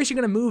 Like, where is he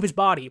going to move his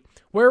body?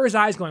 Where are his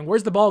eyes going?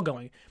 Where's the ball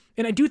going?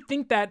 And I do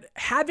think that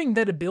having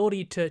that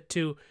ability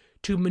to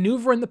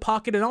maneuver in the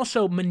pocket and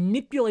also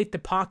manipulate the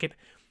pocket,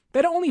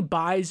 that only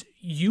buys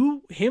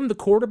him, the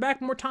quarterback,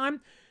 more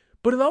time,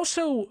 but it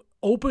also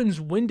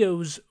opens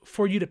windows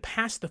for you to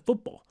pass the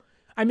football.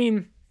 I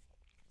mean,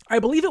 I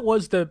believe it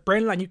was the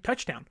Brandon Ayuk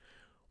touchdown,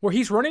 where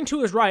he's running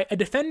to his right, a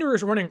defender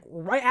is running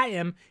right at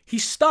him, he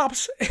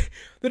stops,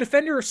 the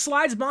defender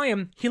slides by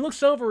him, he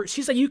looks over,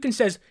 sees Ayuk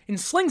and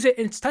slings it,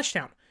 and it's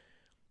touchdown.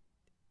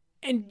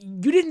 And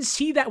you didn't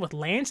see that with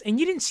Lance, and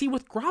you didn't see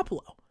with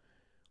Garoppolo.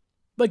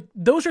 Like,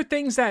 those are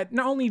things that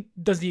not only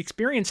does the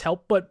experience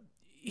help, but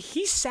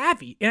he's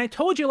savvy. And I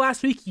told you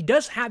last week, he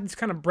does have this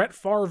kind of Brett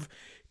Favre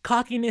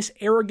cockiness,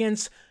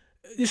 arrogance,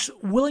 this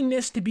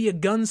willingness to be a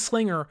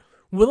gunslinger,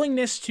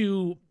 willingness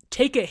to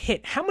take a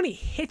hit. How many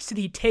hits did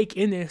he take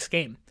in this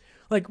game?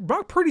 Like,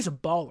 Brock Purdy's a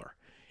baller.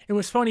 It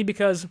was funny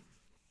because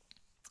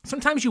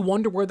sometimes you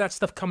wonder where that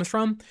stuff comes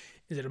from.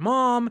 Is it a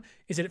mom?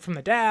 Is it from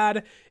the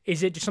dad?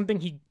 Is it just something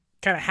he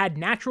kind of had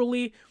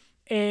naturally?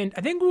 And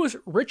I think it was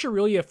Rich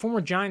Aurelia,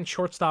 former Giants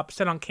shortstop,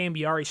 said on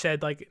KMBR, he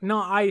said, like,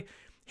 no,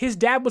 his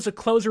dad was a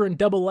closer in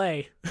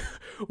Double-A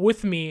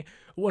with me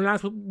when I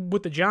was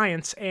with the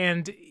Giants,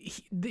 and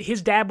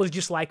his dad was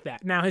just like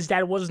that. Now, his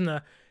dad wasn't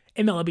a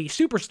MLB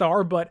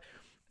superstar, but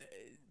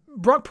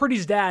Brock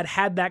Purdy's dad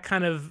had that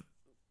kind of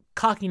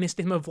cockiness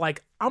to him of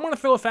like, I'm going to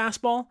throw a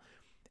fastball,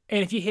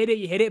 and if you hit it,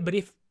 you hit it, but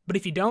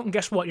if you don't,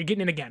 guess what? You're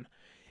getting it again.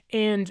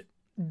 And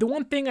the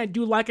one thing I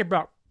do like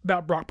about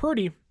Brock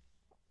Purdy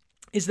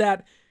is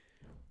that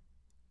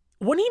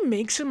when he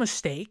makes a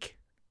mistake,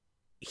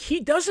 he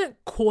doesn't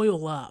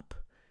coil up.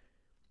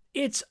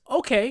 It's,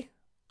 okay,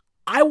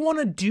 I want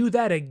to do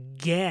that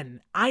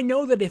again. I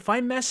know that if I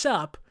mess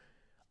up,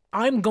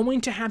 I'm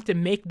going to have to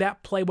make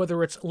that play,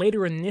 whether it's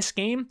later in this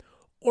game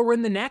or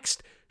in the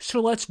next,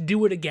 so let's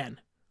do it again.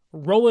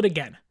 Roll it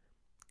again.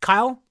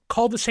 Kyle,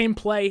 call the same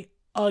play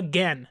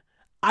again.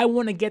 I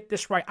want to get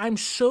this right.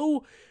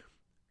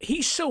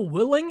 He's so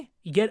willing,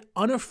 yet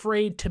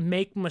unafraid to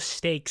make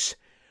mistakes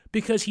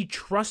because he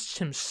trusts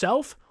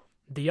himself,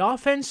 the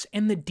offense,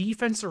 and the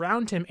defense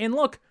around him. And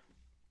look,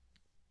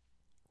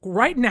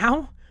 right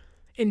now,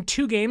 in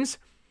 2 games,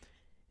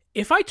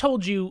 if I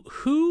told you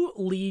who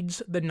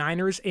leads the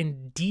Niners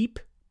in deep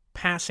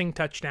passing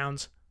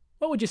touchdowns,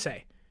 what would you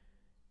say?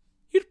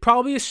 You'd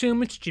probably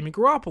assume it's Jimmy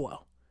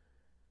Garoppolo.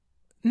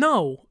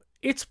 No,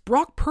 it's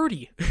Brock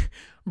Purdy.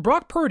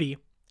 Brock Purdy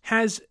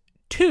has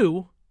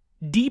 2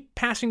 deep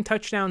passing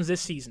touchdowns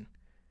this season.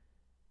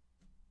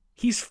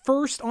 He's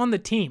first on the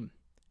team.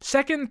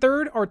 Second and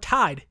third are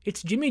tied.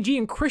 It's Jimmy G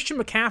and Christian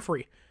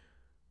McCaffrey.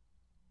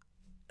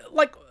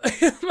 Like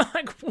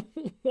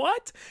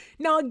what?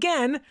 Now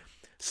again,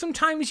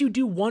 sometimes you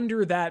do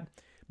wonder that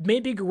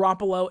maybe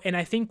Garoppolo, and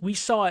I think we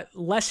saw it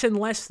less and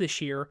less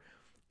this year,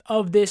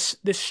 of this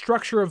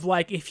structure of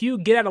like, if you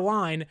get out of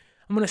line,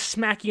 I'm going to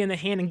smack you in the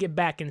hand and get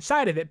back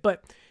inside of it.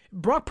 But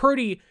Brock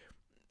Purdy,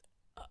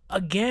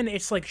 again,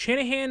 it's like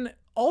Shanahan,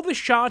 all the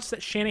shots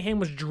that Shanahan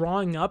was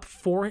drawing up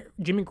for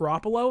Jimmy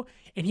Garoppolo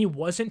and he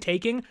wasn't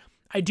taking,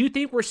 I do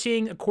think we're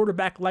seeing a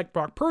quarterback like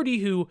Brock Purdy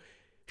who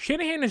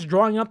Shanahan is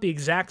drawing up the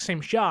exact same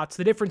shots.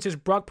 The difference is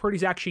Brock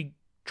Purdy's actually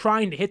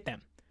trying to hit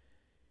them.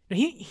 Now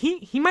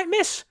he might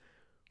miss,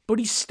 but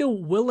he's still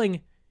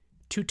willing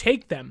to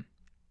take them.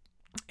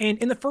 And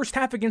in the first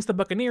half against the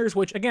Buccaneers,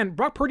 which again,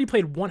 Brock Purdy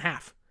played one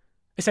half,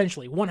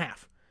 essentially one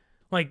half.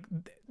 Like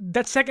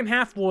that second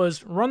half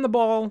was run the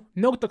ball,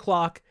 milk the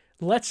clock,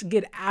 let's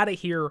get out of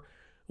here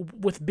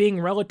with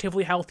being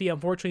relatively healthy.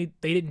 Unfortunately,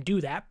 they didn't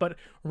do that, but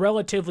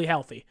relatively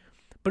healthy.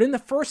 But in the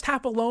first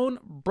half alone,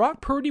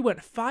 Brock Purdy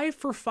went 5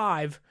 for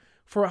 5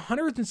 for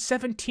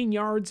 117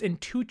 yards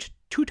and two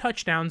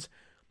touchdowns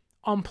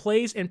on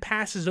plays and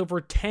passes over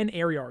 10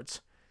 air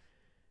yards.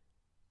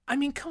 I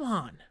mean, come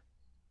on.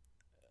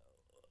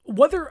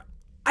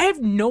 I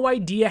have no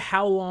idea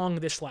how long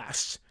this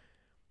lasts.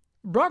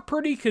 Brock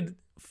Purdy could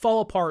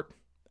fall apart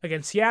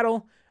against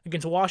Seattle,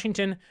 against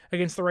Washington,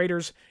 against the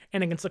Raiders,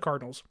 and against the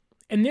Cardinals.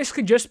 And this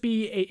could just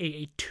be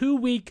a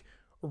 2-week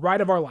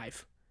ride of our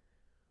life.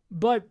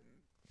 But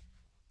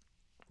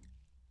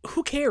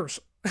who cares?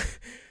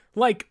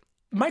 Like,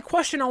 my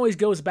question always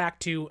goes back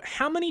to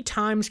how many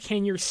times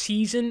can your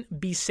season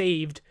be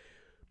saved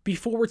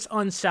before it's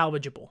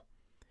unsalvageable?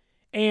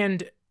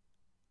 And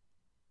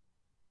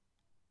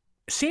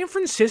San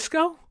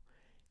Francisco,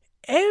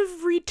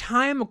 every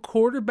time a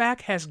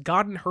quarterback has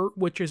gotten hurt,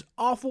 which is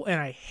awful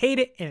and I hate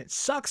it and it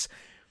sucks,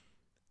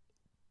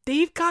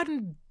 they've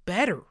gotten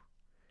better.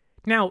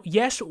 Now,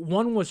 yes,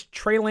 one was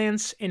Trey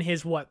Lance in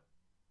his,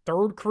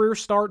 fourth career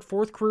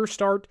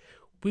start,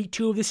 week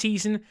 2 of the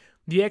season.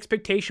 The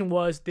expectation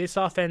was this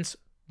offense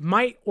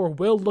might or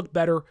will look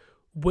better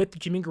with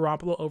Jimmy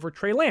Garoppolo over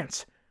Trey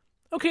Lance.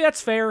 Okay,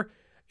 that's fair.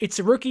 It's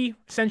a rookie,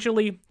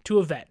 essentially, to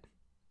a vet.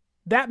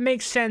 That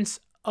makes sense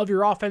of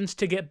your offense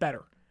to get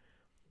better.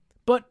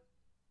 But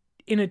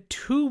in a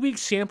 2-week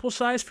sample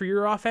size for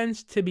your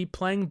offense to be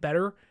playing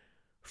better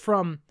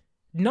from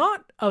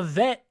not a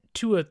vet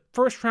to a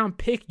first-round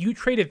pick you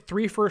traded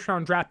 3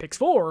 first-round draft picks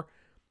for,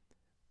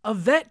 a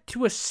vet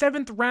to a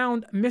 7th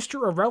round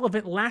Mr.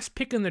 Irrelevant last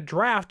pick in the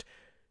draft,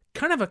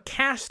 kind of a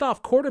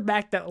cast-off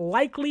quarterback that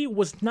likely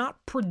was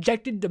not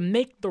projected to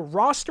make the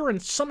roster,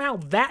 and somehow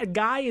that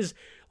guy is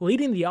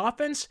leading the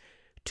offense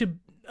to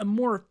a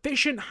more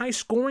efficient,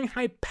 high-scoring,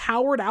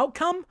 high-powered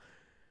outcome?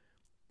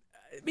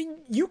 I mean,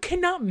 you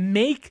cannot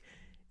make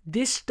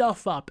this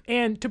stuff up.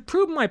 And to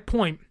prove my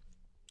point,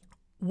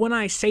 when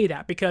I say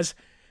that, because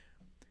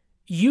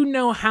you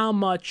know how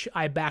much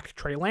I backed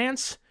Trey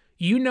Lance,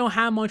 you know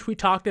how much we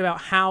talked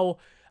about how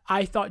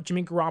I thought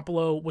Jimmy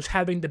Garoppolo was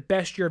having the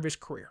best year of his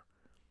career.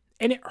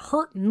 And it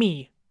hurt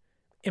me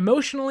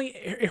emotionally.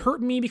 It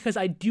hurt me because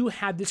I do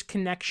have this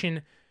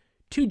connection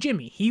to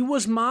Jimmy. He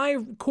was my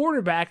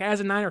quarterback as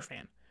a Niner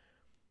fan.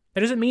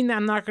 That doesn't mean that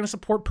I'm not going to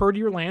support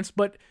Purdy or Lance,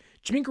 but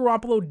Jimmy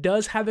Garoppolo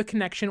does have a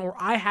connection, or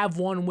I have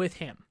one with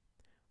him,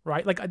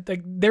 right? Like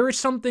there is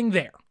something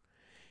there.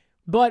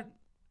 But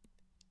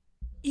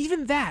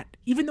even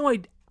though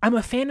I'm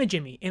a fan of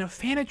Jimmy and a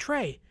fan of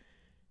Trey,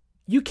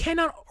 you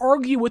cannot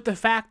argue with the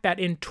fact that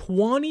in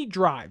 20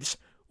 drives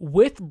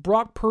with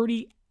Brock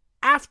Purdy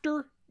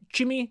after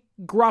Jimmy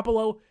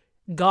Garoppolo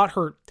got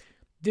hurt,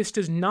 this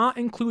does not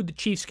include the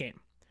Chiefs game.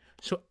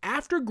 So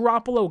after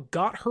Garoppolo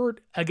got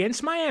hurt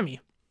against Miami,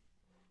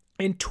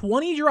 in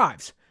 20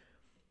 drives,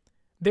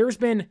 there's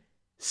been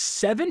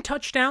 7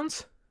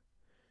 touchdowns,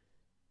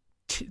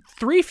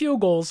 3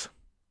 field goals,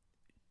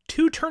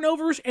 2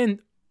 turnovers, and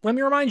let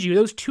me remind you,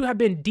 those 2 have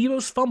been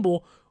Deebo's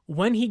fumble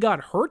when he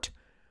got hurt,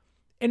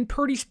 and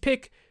Purdy's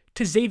pick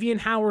to Xavier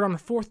Howard on the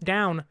 4th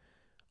down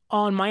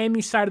on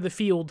Miami's side of the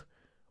field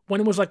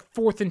when it was like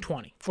 4th and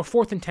 20, or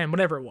 4th and 10,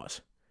 whatever it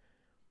was.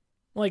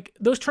 Like,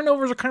 those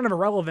turnovers are kind of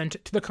irrelevant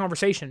to the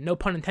conversation, no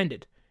pun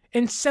intended.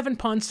 And 7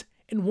 punts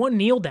and 1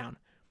 kneel down.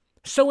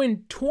 So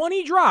in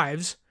 20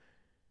 drives,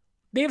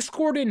 they have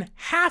scored in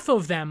half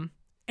of them,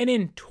 and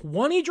in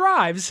 20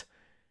 drives,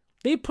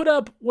 they put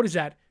up,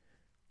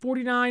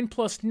 49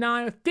 plus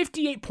 9,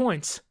 58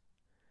 points.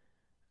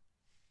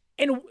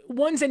 And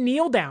one's a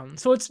kneel down,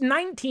 so it's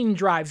 19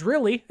 drives,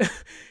 really.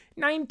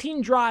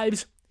 19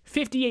 drives,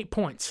 58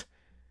 points.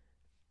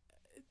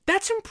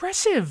 That's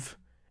impressive.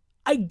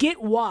 I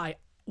get why.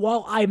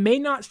 While I may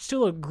not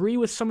still agree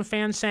with some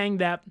fans saying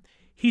that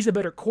he's a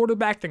better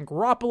quarterback than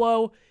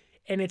Garoppolo,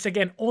 and it's,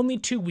 again, only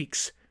 2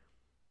 weeks,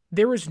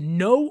 there is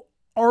no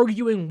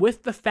arguing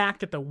with the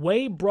fact that the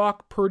way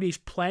Brock Purdy's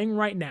playing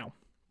right now,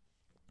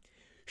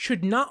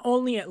 should not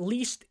only at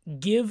least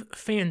give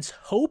fans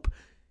hope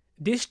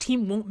this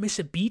team won't miss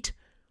a beat,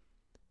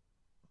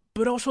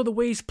 but also the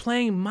way he's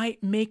playing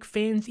might make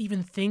fans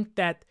even think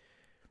that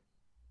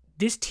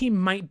this team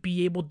might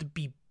be able to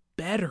be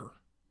better.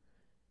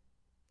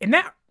 And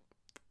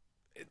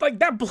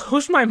that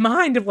blows my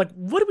mind of what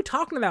are we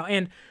talking about?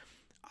 And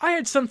I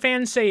had some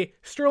fans say,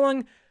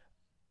 Sterling,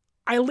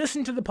 I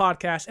listened to the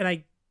podcast and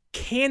I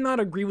cannot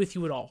agree with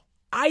you at all.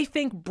 I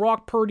think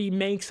Brock Purdy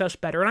makes us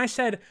better. And I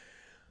said,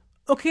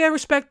 okay, I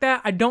respect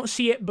that. I don't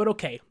see it, but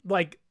okay.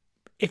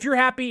 If you're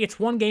happy, it's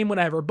one game,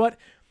 whatever. But,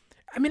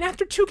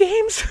 after 2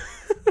 games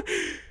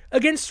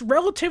against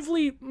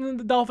relatively,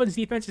 the Dolphins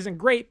defense isn't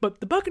great, but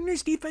the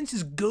Buccaneers defense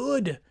is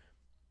good.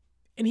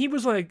 And he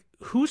was like,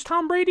 who's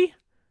Tom Brady?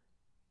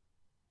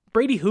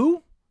 Brady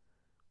who?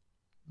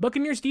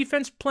 Buccaneers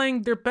defense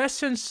playing their best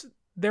since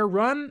their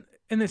run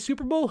in the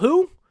Super Bowl?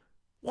 Who?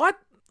 What?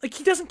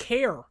 He doesn't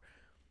care.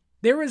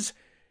 There is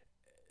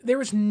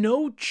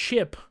no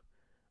chip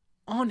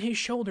on his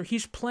shoulder.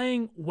 He's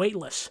playing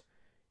weightless.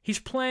 He's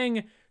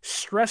playing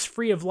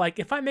stress-free of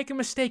if I make a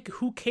mistake,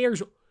 who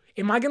cares?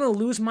 Am I going to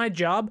lose my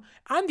job?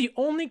 I'm the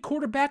only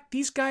quarterback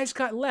these guys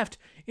got left.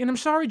 And I'm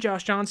sorry,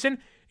 Josh Johnson,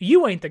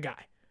 you ain't the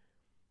guy.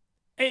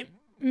 And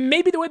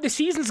maybe the way the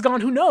season's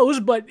gone, who knows,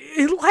 but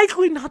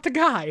likely not the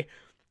guy.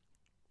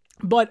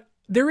 But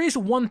there is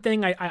one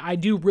thing I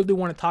do really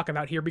want to talk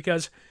about here,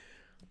 because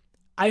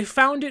I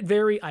found it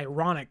very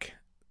ironic,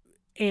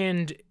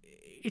 and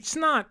it's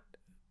not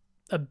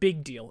a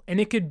big deal, and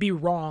it could be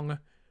wrong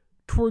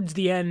towards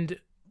the end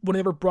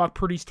whenever Brock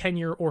Purdy's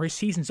tenure or his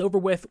season's over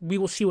with. We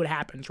will see what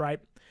happens, right?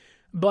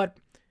 But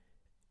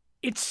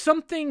it's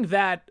something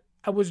that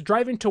I was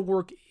driving to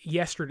work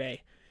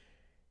yesterday,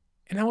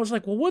 and I was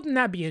like, well, wouldn't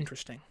that be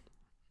interesting?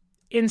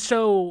 And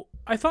so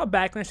I thought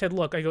back and I said,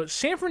 look,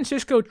 San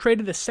Francisco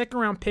traded the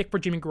 2nd-round pick for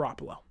Jimmy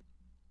Garoppolo.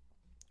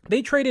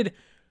 They traded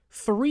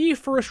 3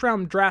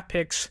 first-round draft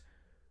picks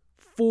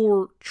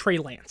for Trey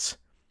Lance.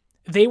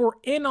 They were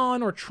in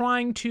on or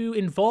trying to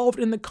involved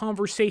in the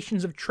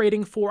conversations of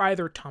trading for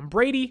either Tom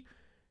Brady,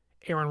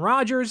 Aaron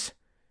Rodgers,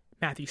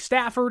 Matthew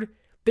Stafford.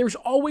 There's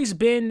always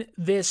been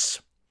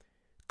this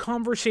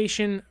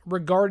conversation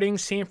regarding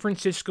San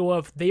Francisco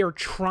of they are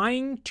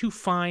trying to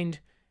find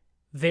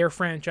their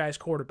franchise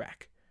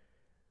quarterback.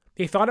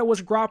 They thought it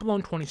was Garoppolo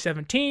in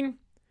 2017.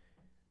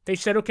 They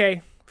said,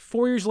 okay,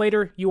 4 years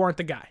later, you aren't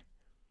the guy.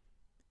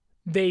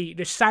 They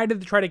decided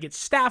to try to get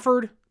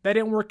Stafford. That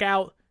didn't work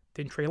out.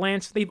 Then Trey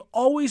Lance. They've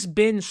always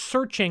been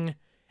searching,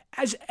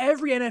 as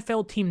every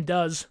NFL team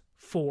does,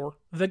 for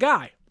the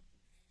guy.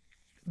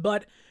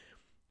 But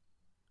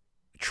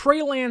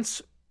Trey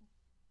Lance,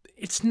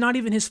 it's not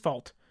even his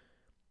fault.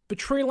 But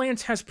Trey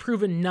Lance has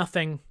proven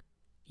nothing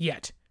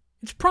yet.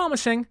 It's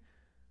promising,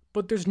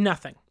 but there's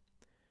nothing.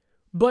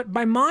 But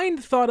my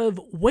mind thought of,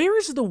 where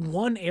is the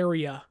one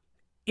area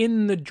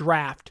in the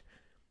draft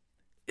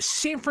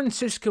San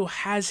Francisco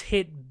has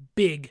hit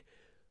big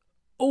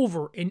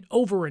over and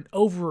over and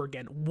over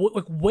again?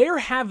 Where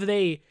have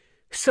they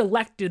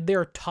selected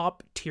their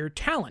top tier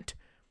talent?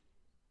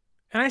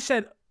 And I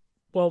said,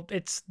 well,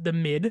 it's the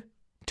mid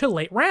to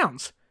late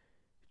rounds.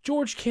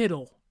 George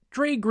Kittle,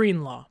 Dre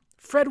Greenlaw,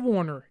 Fred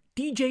Warner,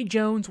 DJ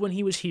Jones when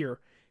he was here,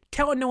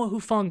 Talanoa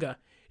Hufanga,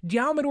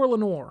 Diamador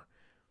Lenore.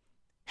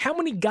 How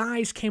many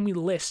guys can we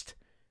list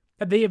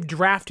that they have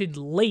drafted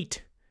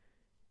late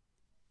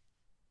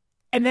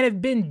and that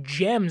have been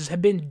gems,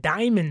 have been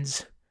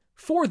diamonds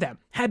for them,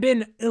 have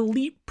been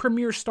elite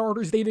premier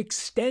starters? They've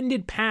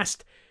extended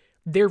past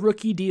their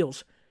rookie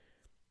deals.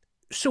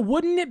 So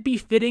wouldn't it be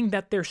fitting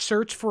that their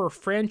search for a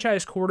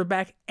franchise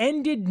quarterback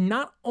ended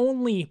not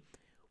only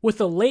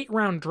with a late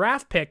round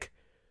draft pick,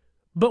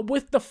 but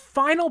with the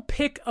final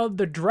pick of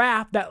the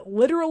draft that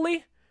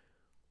literally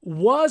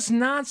was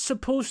not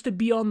supposed to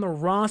be on the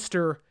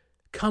roster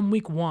come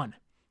week 1,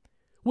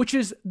 which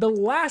is the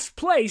last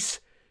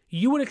place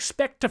you would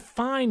expect to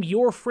find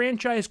your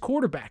franchise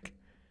quarterback?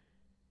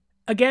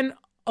 Again,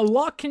 a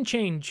lot can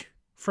change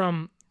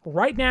from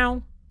right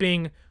now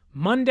being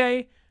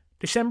Monday,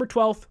 December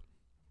 12th,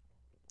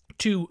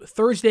 to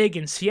Thursday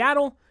against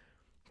Seattle,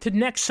 to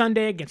next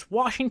Sunday against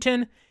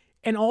Washington,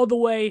 and all the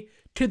way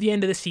to the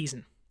end of the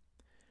season.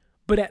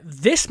 But at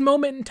this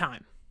moment in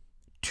time,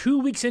 2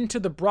 weeks into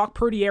the Brock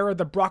Purdy era,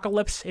 the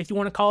Brockalypse, if you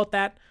want to call it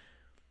that,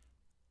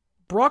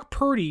 Brock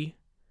Purdy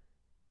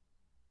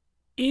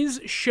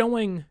is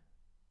showing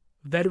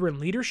veteran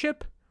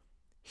leadership.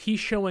 He's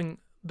showing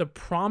the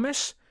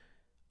promise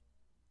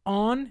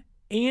on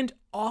and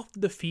off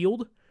the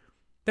field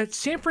that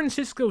San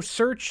Francisco's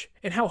search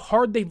and how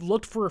hard they've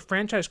looked for a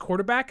franchise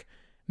quarterback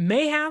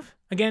may have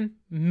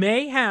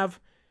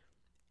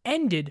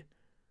ended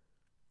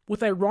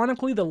with,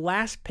 ironically, the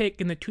last pick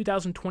in the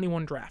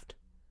 2021 draft.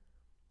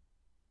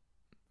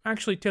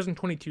 Actually,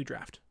 2022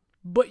 draft.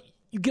 But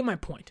you get my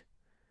point.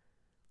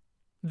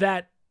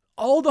 That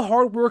all the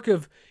hard work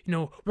of,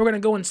 we're going to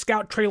go and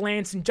scout Trey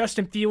Lance and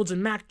Justin Fields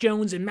and Mac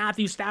Jones and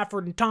Matthew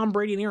Stafford and Tom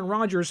Brady and Aaron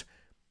Rodgers,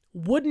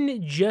 wouldn't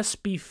it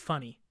just be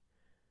funny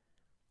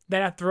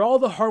that after all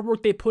the hard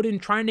work they put in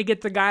trying to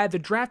get the guy, the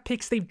draft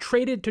picks they've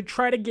traded to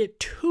try to get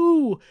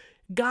 2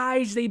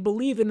 guys they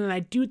believe in, and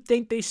I do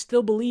think they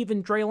still believe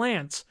in Trey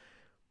Lance.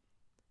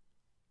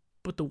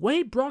 But the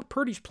way Brock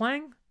Purdy's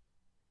playing,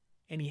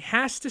 and he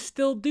has to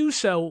still do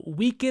so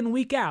week in,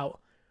 week out,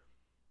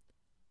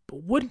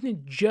 but wouldn't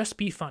it just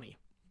be funny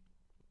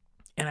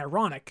and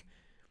ironic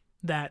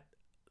that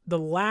the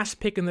last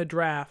pick in the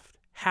draft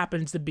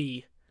happens to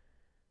be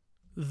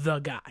the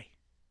guy?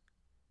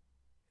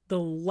 The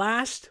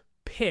last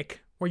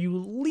pick where you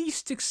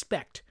least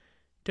expect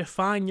to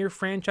find your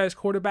franchise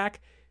quarterback,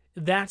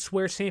 that's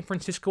where San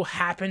Francisco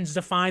happens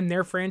to find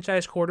their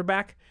franchise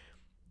quarterback.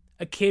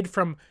 A kid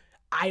from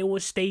Iowa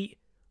State,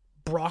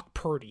 Brock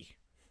Purdy.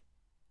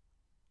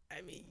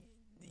 I mean,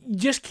 you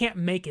just can't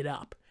make it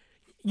up.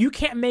 You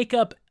can't make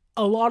up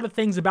a lot of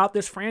things about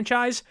this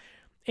franchise,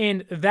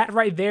 and that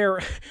right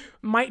there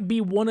might be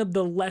one of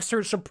the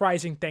lesser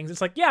surprising things. It's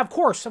like, yeah, of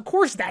course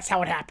that's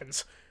how it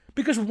happens.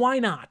 Because why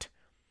not?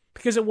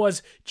 Because it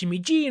was Jimmy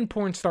G and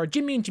porn star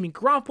Jimmy and Jimmy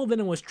Garoppolo,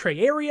 then it was Trey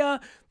Area,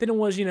 then it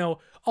was,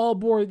 all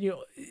aboard,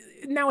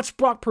 now it's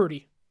Brock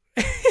Purdy.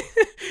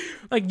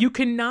 Like, you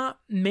cannot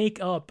make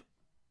up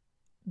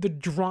the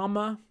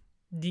drama,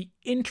 the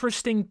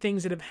interesting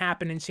things that have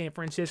happened in San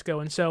Francisco.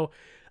 And so,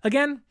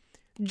 again,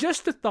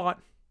 just the thought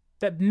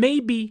that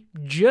maybe,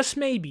 just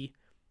maybe,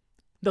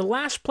 the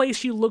last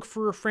place you look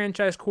for a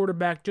franchise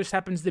quarterback just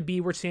happens to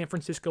be where San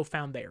Francisco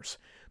found theirs.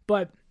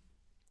 But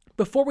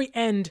before we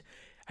end,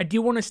 I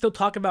do want to still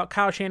talk about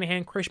Kyle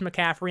Shanahan, Christian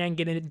McCaffrey, and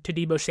get into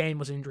Deebo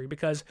Samuel's injury,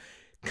 because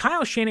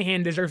Kyle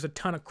Shanahan deserves a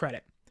ton of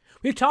credit.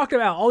 We've talked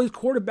about all these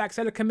quarterbacks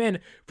that have come in,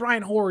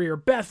 Brian Hoyer,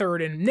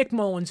 Beathard, and Nick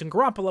Mullins, and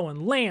Garoppolo,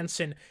 and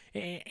Lance, and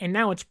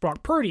now it's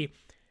Brock Purdy.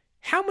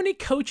 How many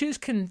coaches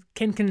can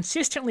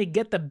consistently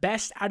get the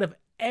best out of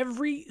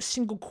every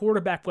single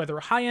quarterback, whether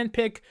a high-end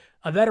pick,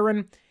 a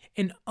veteran,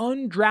 an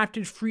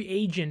undrafted free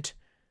agent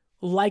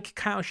like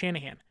Kyle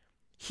Shanahan?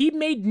 He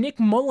made Nick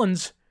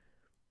Mullins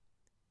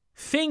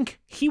think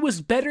he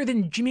was better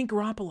than Jimmy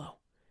Garoppolo.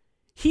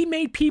 He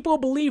made people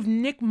believe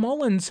Nick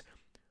Mullins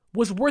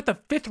was worth a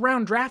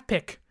 5th-round draft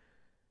pick.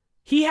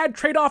 He had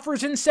trade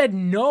offers and said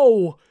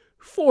no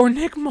for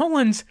Nick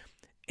Mullins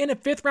in a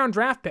 5th-round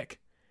draft pick.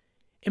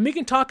 And we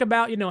can talk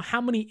about, how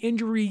many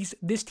injuries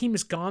this team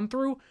has gone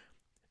through.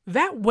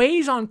 That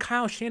weighs on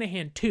Kyle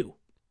Shanahan too.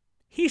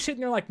 He's sitting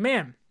there like,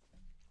 man,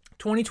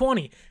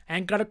 2020, I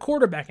ain't got a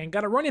quarterback, I ain't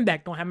got a running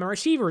back, don't have my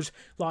receivers,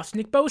 lost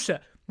Nick Bosa.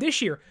 This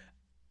year,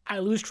 I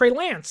lose Trey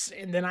Lance,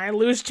 and then I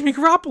lose Jimmy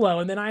Garoppolo,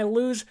 and then I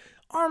lose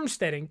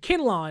Armstead and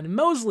Kinlaw and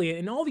Mosley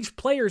and all these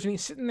players, and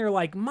he's sitting there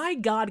like, my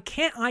God,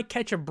 can't I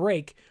catch a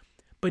break?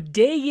 But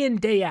day in,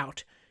 day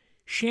out,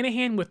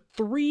 Shanahan with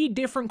 3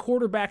 different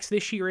quarterbacks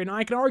this year, and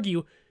I can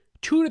argue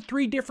 2 to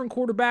 3 different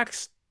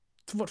quarterbacks,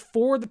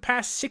 for the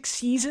past 6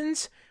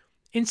 seasons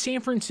in San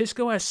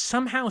Francisco, has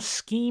somehow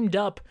schemed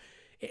up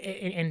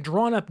and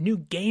drawn up new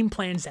game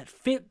plans that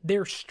fit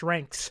their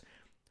strengths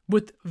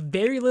with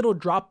very little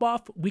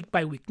drop-off week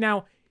by week.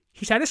 Now,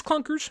 he's had his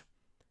clunkers,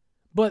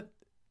 but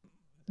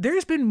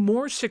there's been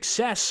more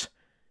success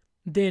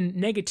than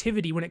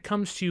negativity when it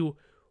comes to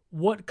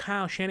what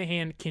Kyle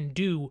Shanahan can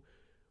do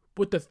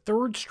with the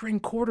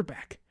 3rd-string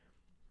quarterback.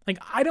 Like,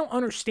 I don't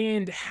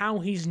understand how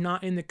he's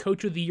not in the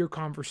Coach of the Year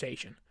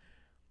conversation.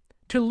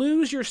 To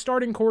lose your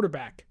starting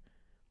quarterback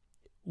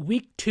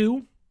week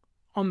 2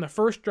 on the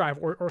first drive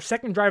or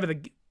second drive of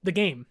the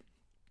game,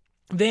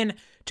 then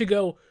to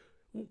go,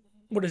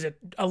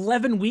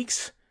 11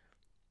 weeks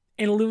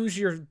and lose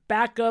your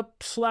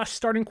backup /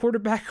 starting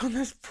quarterback on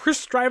the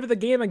first drive of the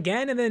game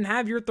again, and then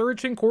have your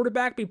 3rd-string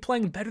quarterback be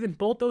playing better than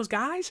both those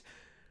guys?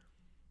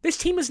 This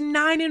team is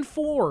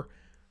 9-4,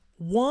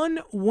 1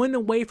 win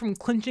away from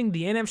clinching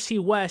the NFC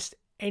West,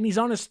 and he's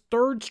on his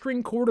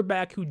 3rd-string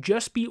quarterback who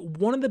just beat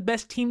one of the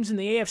best teams in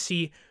the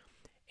AFC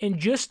and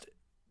just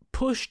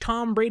pushed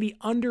Tom Brady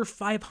under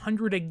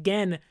 500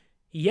 again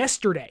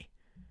yesterday.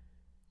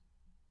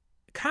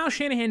 Kyle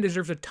Shanahan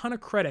deserves a ton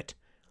of credit.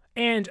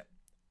 And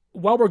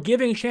while we're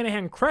giving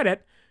Shanahan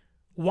credit,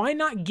 why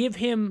not give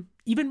him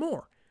even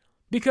more?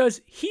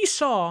 Because he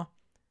saw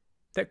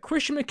that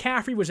Christian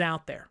McCaffrey was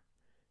out there.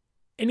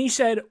 And he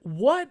said,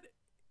 what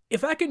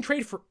if I can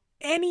trade for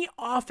any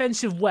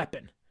offensive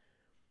weapon?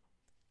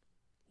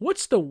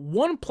 What's the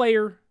one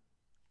player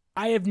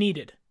I have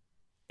needed?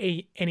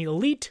 An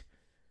elite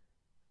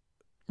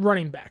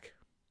running back.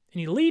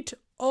 An elite,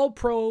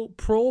 all-pro,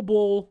 Pro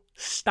Bowl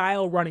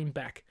style running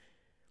back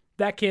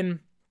that can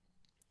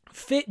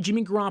fit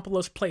Jimmy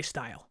Garoppolo's play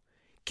style,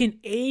 can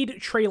aid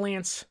Trey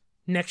Lance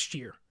next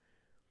year.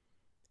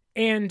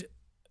 And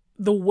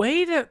the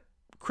way that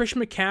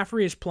Christian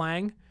McCaffrey is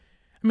playing,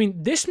 I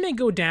mean, this may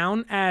go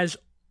down as,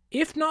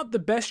 if not the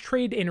best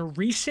trade in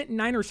recent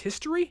Niners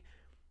history.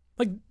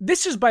 Like,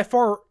 this is by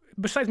far,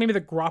 besides maybe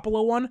the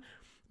Garoppolo one,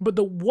 but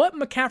what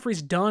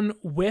McCaffrey's done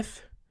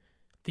with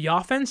the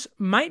offense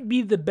might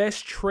be the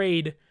best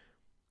trade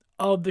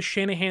of the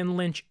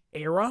Shanahan-Lynch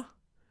era.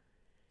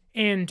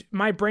 And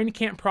my brain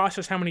can't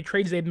process how many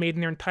trades they've made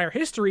in their entire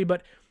history,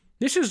 but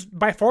this is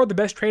by far the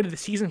best trade of the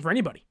season for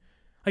anybody.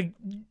 Like,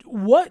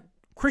 what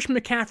Christian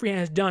McCaffrey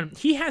has done,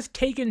 he has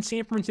taken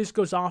San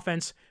Francisco's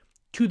offense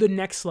to the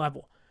next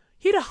level.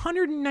 He had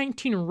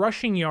 119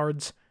 rushing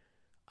yards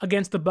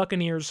against the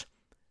Buccaneers,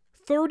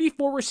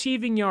 34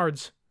 receiving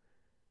yards,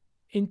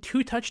 and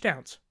 2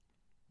 touchdowns.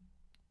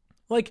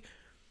 Like,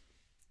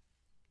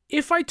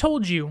 if I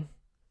told you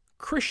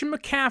Christian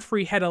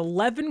McCaffrey had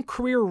 11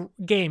 career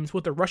games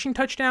with a rushing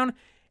touchdown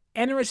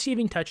and a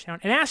receiving touchdown,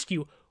 and asked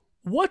you,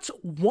 what's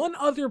one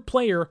other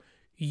player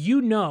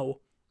you know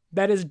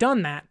that has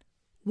done that,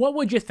 what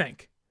would you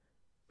think?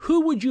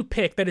 Who would you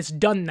pick that has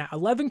done that?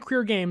 11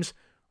 career games,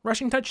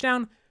 rushing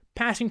touchdown,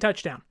 passing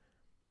touchdown.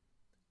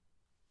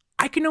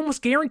 I can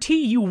almost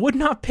guarantee you would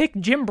not pick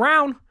Jim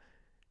Brown.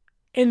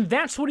 And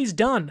that's what he's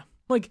done.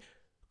 Like,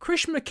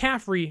 Christian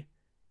McCaffrey,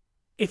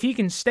 if he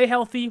can stay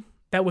healthy,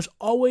 that was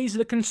always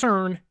the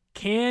concern.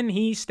 Can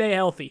he stay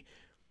healthy?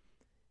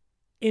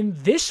 In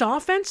this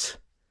offense,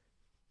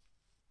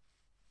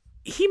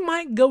 he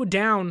might go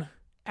down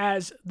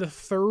as the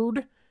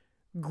third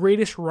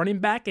greatest running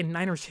back in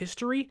Niners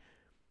history,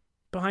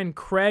 behind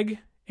Craig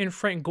and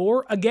Frank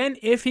Gore. Again,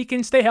 if he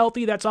can stay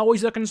healthy, that's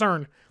always a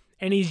concern.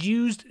 And he's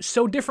used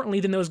so differently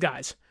than those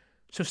guys.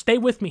 So stay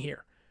with me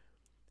here.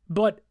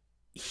 But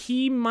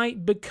he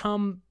might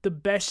become the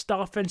best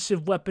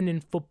offensive weapon in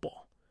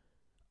football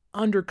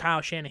under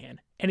Kyle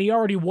Shanahan. And he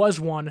already was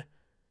one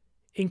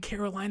in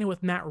Carolina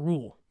with Matt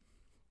Rule.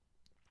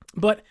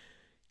 But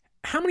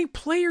how many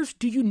players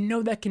do you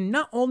know that can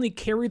not only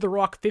carry the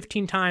rock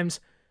 15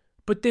 times,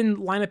 but then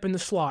line up in the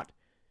slot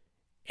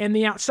and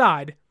the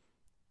outside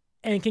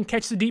and can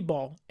catch the deep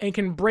ball and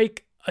can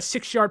break a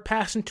 6-yard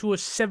pass into a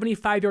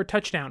 75-yard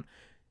touchdown?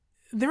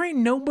 There ain't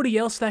nobody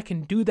else that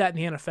can do that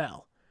in the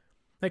NFL.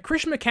 Like,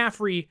 Christian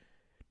McCaffrey,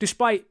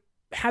 despite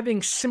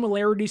having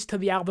similarities to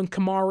the Alvin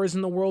Kamaras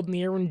in the world and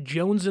the Aaron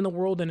Jones in the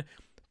world and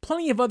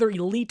plenty of other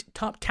elite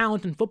top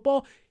talent in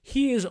football,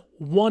 he is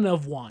one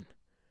of one.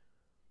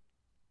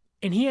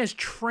 And he has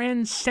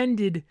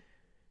transcended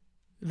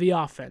the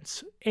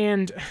offense.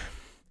 And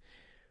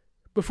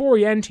before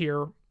we end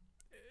here,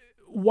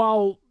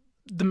 while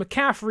the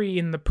McCaffrey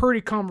and the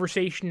Purdy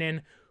conversation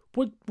and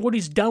what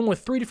he's done with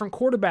 3 different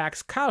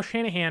quarterbacks, Kyle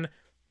Shanahan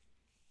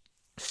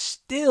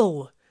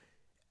still,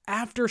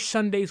 after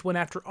Sunday's win,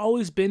 after all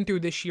he's been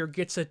through this year,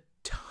 gets a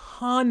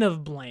ton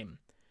of blame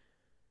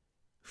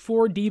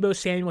for Deebo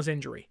Samuel's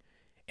injury.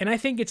 And I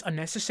think it's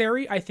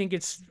unnecessary. I think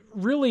it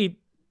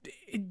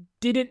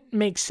didn't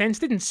make sense,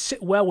 didn't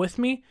sit well with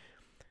me.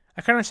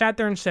 I kind of sat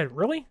there and said,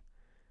 really?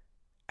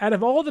 Out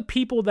of all the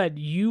people that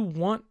you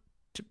want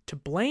to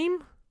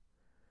blame,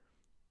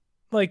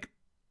 like,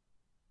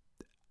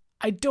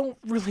 I don't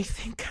really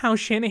think Kyle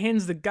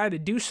Shanahan's the guy to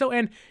do so.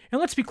 And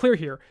let's be clear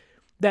here,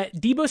 that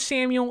Deebo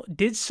Samuel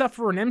did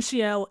suffer an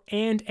MCL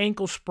and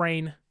ankle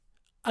sprain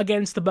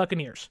against the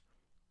Buccaneers.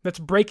 That's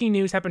breaking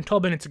news, happened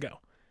 12 minutes ago.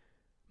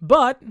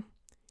 But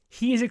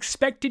he is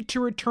expected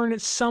to return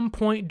at some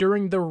point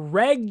during the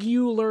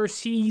regular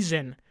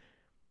season.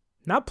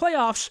 Not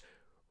playoffs,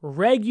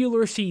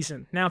 regular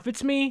season. Now, if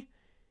it's me,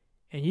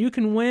 and you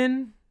can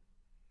win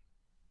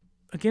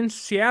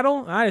against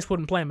Seattle, I just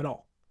wouldn't play him at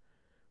all.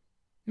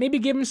 Maybe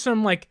give him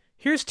some,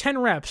 here's 10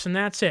 reps, and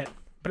that's it.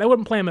 But I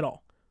wouldn't play him at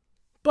all.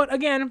 But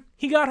again,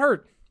 he got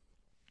hurt.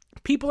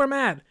 People are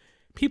mad.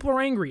 People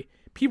are angry.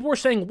 People are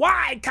saying,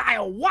 why,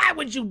 Kyle? Why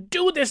would you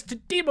do this to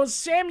Deebo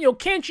Samuel?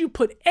 Can't you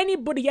put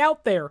anybody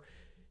out there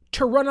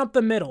to run up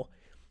the middle?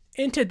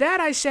 And to that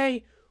I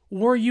say,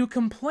 were you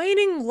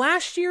complaining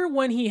last year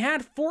when he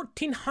had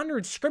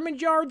 1,400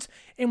 scrimmage yards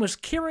and was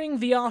carrying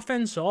the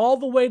offense all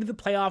the way to the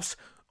playoffs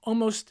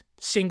almost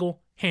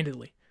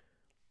single-handedly?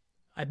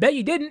 I bet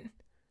you didn't.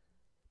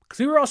 Because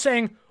we were all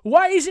saying,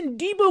 why isn't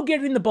Deebo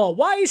getting the ball?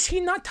 Why is he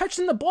not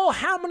touching the ball?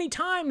 How many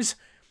times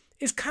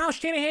is Kyle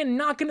Shanahan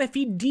not going to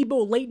feed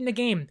Deebo late in the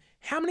game?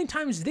 How many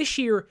times this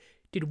year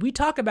did we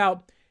talk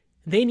about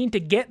they need to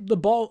get the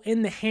ball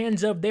in the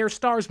hands of their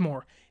stars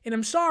more? And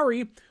I'm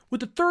sorry, with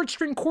the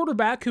third-string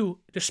quarterback who,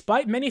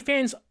 despite many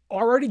fans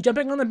already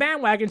jumping on the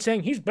bandwagon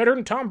saying he's better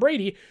than Tom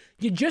Brady,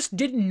 you just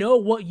didn't know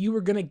what you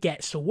were going to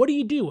get. So what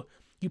do?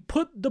 You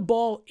put the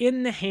ball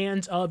in the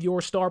hands of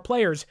your star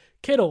players.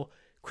 Kittle,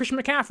 Christian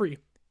McCaffrey,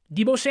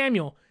 Deebo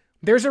Samuel.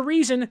 There's a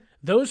reason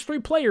those 3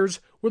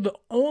 players were the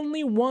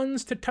only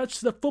ones to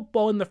touch the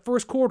football in the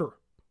first quarter.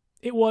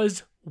 It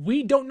was,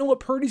 we don't know what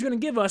Purdy's going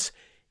to give us.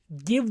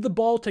 Give the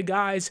ball to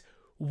guys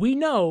we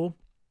know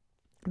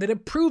that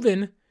have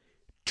proven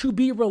to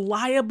be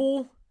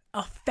reliable,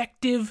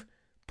 effective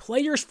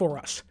players for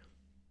us.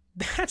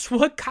 That's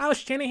what Kyle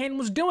Shanahan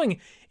was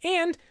doing.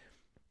 And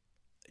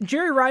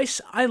Jerry Rice,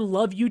 I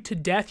love you to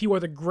death. You are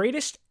the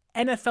greatest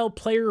NFL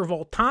player of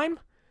all time.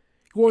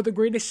 You are the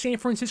greatest San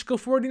Francisco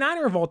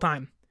 49er of all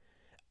time.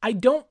 I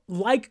don't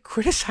like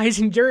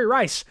criticizing Jerry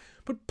Rice,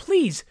 but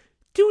please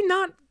do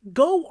not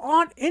go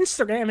on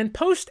Instagram and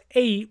post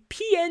a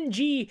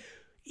PNG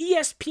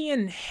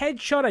ESPN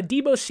headshot of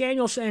Deebo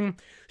Samuel saying,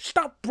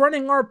 stop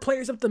running our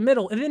players up the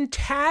middle, and then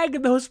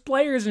tag those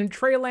players in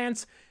Trey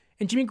Lance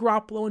and Jimmy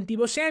Garoppolo and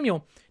Deebo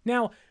Samuel.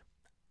 Now,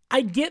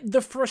 I get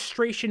the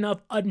frustration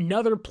of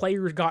another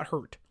player got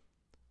hurt.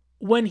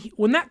 When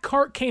that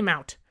cart came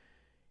out,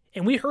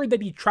 and we heard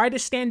that he tried to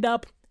stand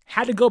up,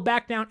 had to go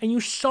back down, and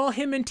you saw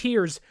him in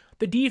tears,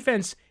 the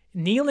defense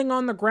kneeling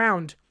on the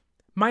ground,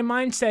 my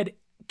mind said,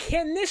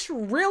 can this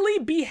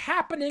really be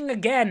happening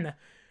again?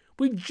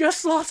 We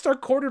just lost our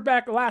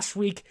quarterback last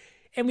week,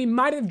 and we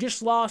might have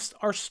just lost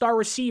our star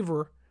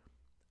receiver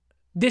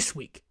this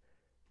week.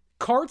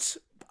 Carts,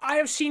 I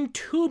have seen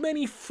too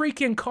many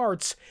freaking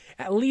carts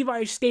at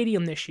Levi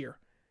Stadium this year.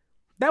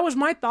 That was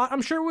my thought.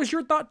 I'm sure it was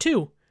your thought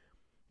too.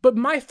 But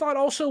my thought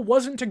also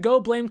wasn't to go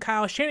blame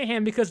Kyle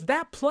Shanahan, because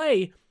that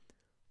play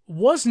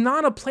was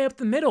not a play up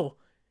the middle.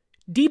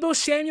 Deebo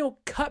Samuel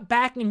cut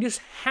back and just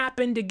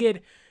happened to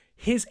get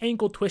his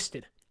ankle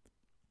twisted.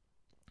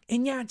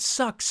 And yeah, it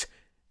sucks.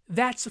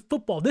 That's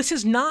football. This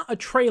is not a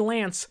Trey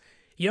Lance,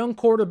 young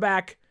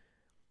quarterback,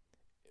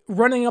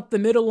 running up the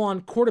middle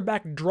on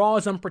quarterback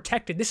draws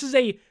unprotected. This is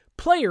a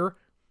player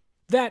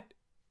that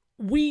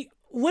we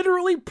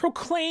literally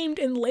proclaimed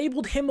and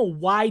labeled him a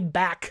wide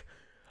back.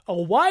 A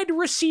wide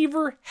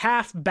receiver,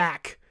 half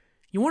back.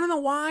 You want to know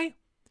why?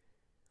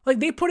 Like,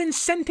 they put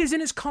incentives in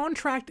his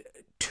contract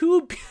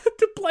to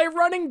play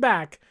running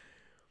back.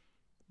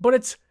 But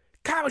it's,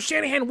 Kyle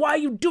Shanahan, why are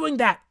you doing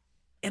that?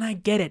 And I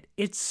get it.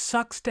 It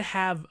sucks to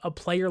have a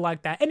player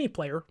like that. Any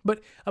player,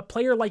 but a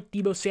player like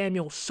Deebo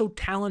Samuel, so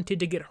talented,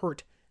 to get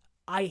hurt.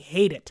 I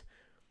hate it.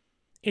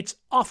 It's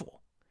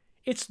awful.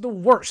 It's the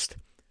worst.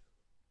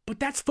 But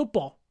that's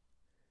football.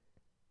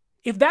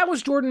 If that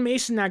was Jordan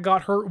Mason that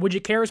got hurt, would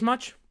you care as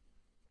much?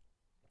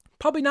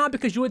 Probably not,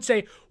 because you would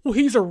say, well,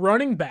 he's a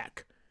running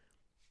back.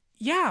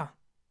 Yeah.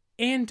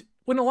 And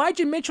when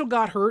Elijah Mitchell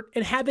got hurt,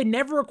 and had they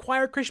never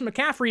acquired Christian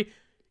McCaffrey,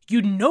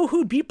 you'd know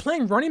who'd be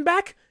playing running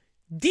back?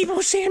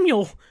 Deebo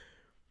Samuel.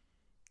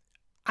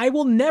 I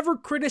will never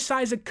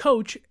criticize a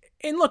coach.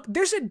 And look,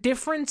 there's a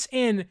difference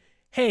in,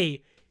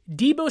 hey,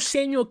 Deebo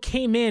Samuel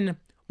came in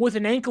with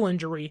an ankle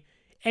injury,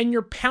 and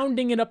you're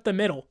pounding it up the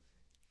middle.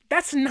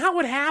 That's not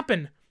what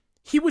happened.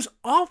 He was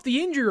off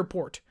the injury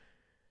report.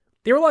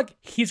 They were like,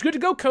 he's good to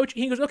go, coach.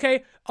 And he goes,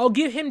 okay, I'll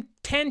give him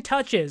 10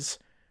 touches.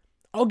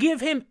 I'll give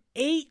him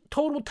 8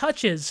 total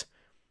touches.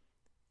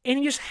 And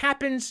he just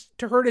happens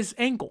to hurt his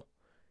ankle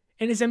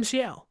and his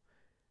MCL.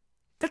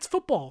 That's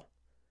football.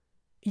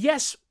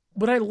 Yes,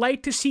 would I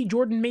like to see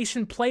Jordan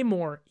Mason play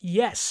more?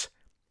 Yes.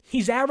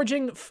 He's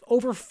averaging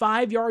over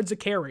 5 yards a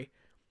carry.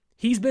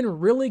 He's been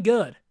really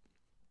good.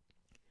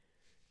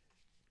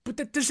 But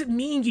that doesn't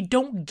mean you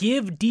don't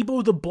give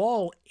Deebo the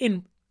ball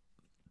in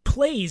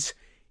plays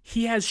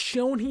he has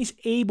shown he's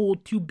able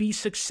to be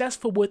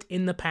successful with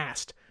in the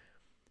past.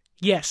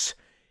 Yes,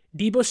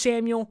 Deebo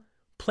Samuel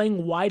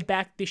playing wide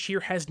back this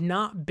year has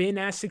not been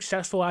as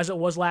successful as it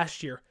was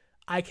last year.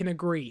 I can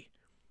agree.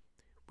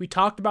 We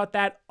talked about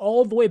that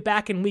all the way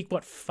back in week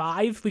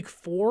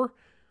 4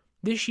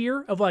 this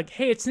year, of like,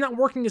 hey, it's not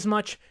working as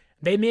much.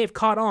 They may have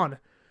caught on.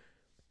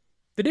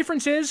 The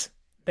difference is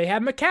they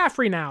have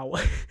McCaffrey now.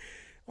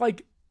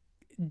 Like,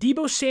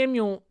 Deebo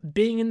Samuel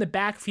being in the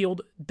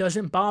backfield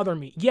doesn't bother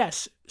me.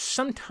 Yes,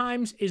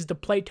 sometimes is the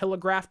play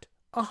telegraphed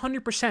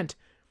 100%.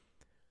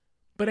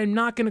 But I'm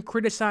not going to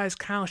criticize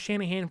Kyle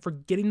Shanahan for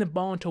getting the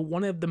ball into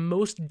one of the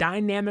most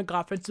dynamic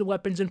offensive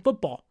weapons in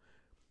football.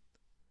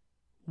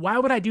 Why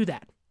would I do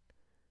that?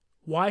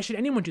 Why should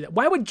anyone do that?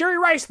 Why would Jerry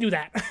Rice do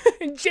that?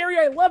 Jerry,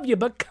 I love you,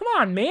 but come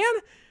on, man.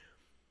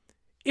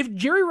 If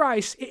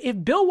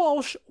Bill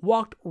Walsh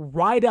walked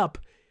right up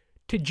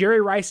to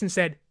Jerry Rice and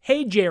said,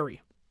 hey,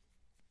 Jerry,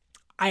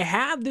 I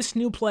have this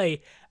new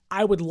play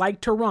I would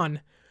like to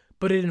run,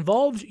 but it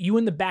involves you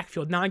in the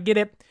backfield. Now, I get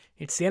it.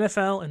 It's the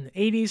NFL in the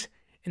 80s,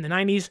 in the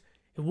 90s.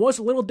 It was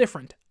a little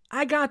different.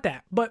 I got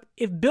that. But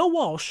if Bill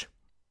Walsh,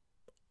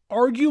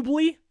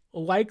 arguably,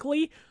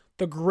 likely,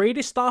 the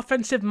greatest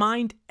offensive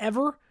mind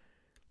ever,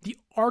 the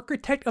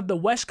architect of the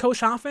West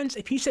Coast offense,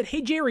 if he said,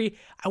 hey, Jerry,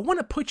 I want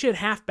to put you at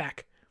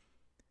halfback.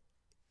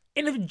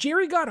 And if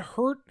Jerry got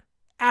hurt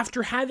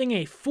after having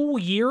a full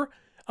year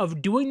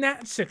of doing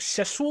that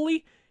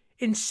successfully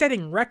and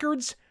setting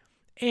records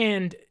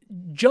and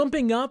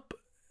jumping up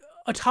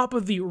atop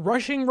of the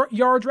rushing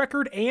yards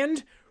record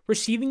and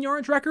receiving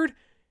yards record,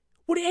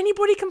 would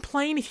anybody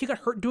complain if he got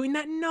hurt doing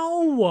that?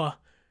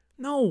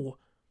 No.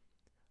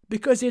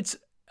 Because it's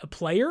a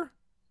player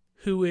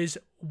who is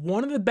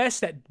one of the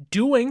best at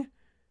doing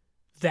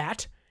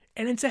that,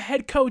 and it's a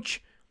head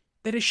coach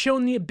that has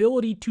shown the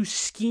ability to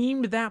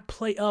scheme that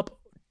play up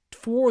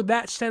for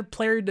that said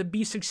player to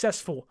be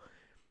successful.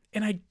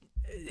 And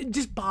it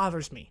just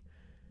bothers me.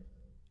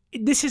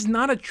 This is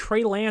not a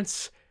Trey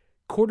Lance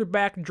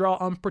quarterback draw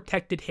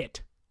unprotected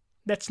hit.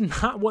 That's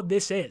not what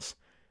this is.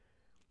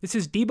 This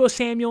is Deebo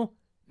Samuel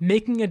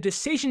making a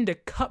decision to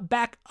cut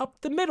back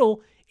up the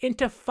middle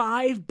into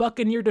 5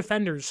 Buccaneer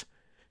defenders.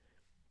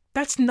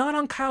 That's not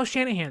on Kyle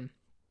Shanahan.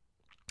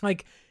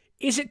 Like,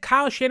 is it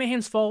Kyle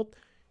Shanahan's fault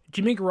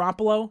Jimmy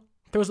Garoppolo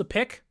throws a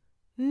pick?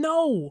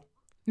 No.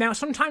 Now,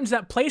 sometimes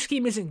that play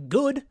scheme isn't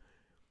good,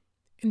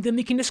 and then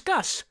we can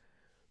discuss.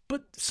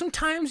 But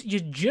sometimes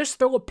you just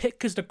throw a pick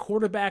because the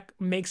quarterback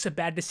makes a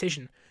bad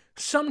decision.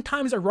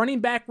 Sometimes a running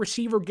back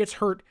receiver gets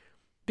hurt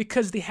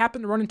because they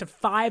happen to run into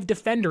 5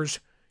 defenders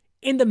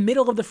in the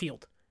middle of the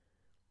field.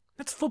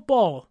 That's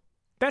football.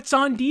 That's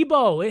on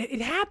Debo.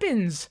 It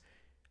happens.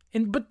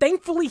 But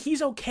thankfully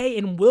he's okay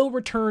and will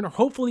return, or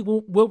hopefully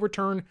will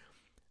return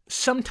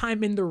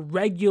sometime in the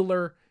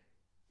regular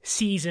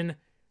season,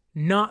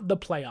 not the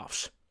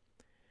playoffs.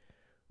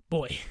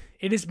 Boy,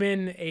 it has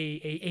been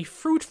a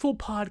fruitful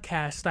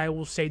podcast, I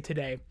will say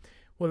today.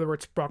 Whether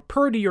it's Brock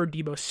Purdy or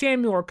Debo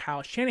Samuel or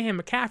Kyle Shanahan,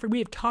 McCaffrey, we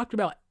have talked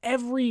about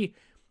every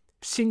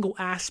single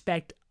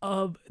aspect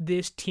of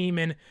this team,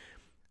 and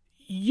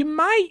you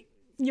might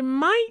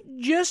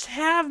just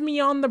have me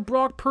on the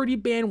Brock Purdy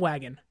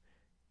bandwagon.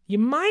 You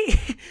might,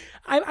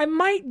 I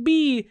might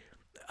be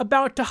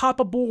about to hop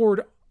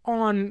aboard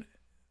on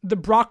the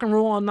Brock and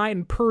roll all night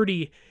and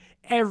Purdy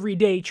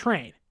everyday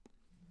train.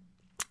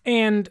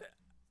 And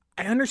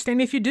I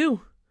understand if you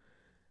do.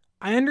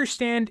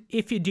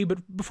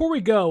 But before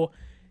we go,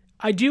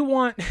 I do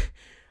want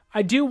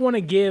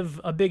to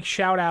give a big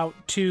shout out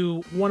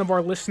to one of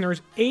our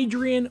listeners,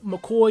 Adrian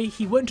McCoy.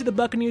 He went to the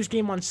Buccaneers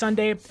game on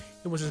Sunday.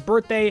 It was his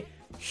birthday.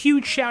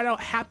 Huge shout out.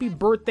 Happy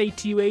birthday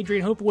to you,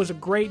 Adrian. Hope it was a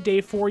great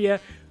day for you.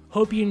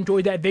 Hope you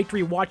enjoyed that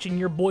victory watching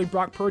your boy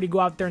Brock Purdy go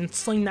out there and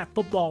sling that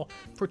football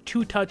for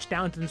 2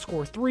 touchdowns and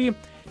score 3.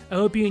 I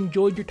hope you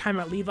enjoyed your time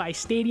at Levi's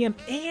Stadium.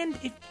 And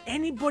if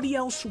anybody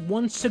else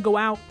wants to go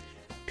out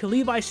to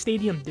Levi's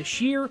Stadium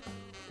this year,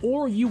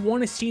 or you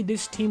want to see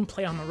this team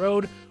play on the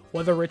road,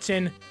 whether it's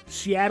in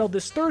Seattle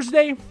this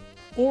Thursday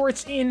or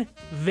it's in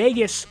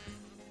Vegas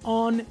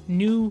on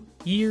New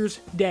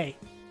Year's Day,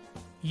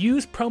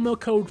 use promo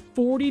code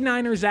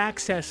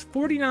 49ErsAccess,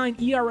 49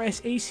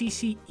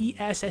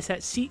 ERSACCESS at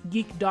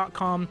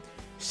SeatGeek.com.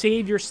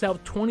 Save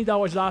yourself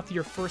 $20 off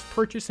your first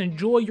purchase.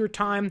 Enjoy your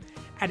time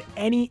at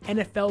any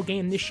NFL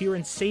game this year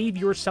and save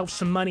yourself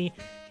some money.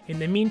 In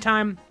the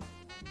meantime,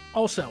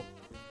 also,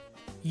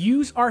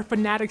 use our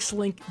Fanatics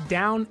link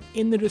down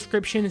in the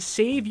description.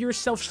 Save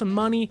yourself some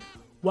money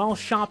while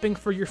shopping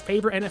for your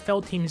favorite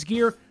NFL team's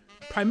gear.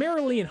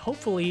 Primarily and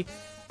hopefully,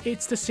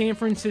 it's the San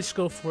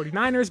Francisco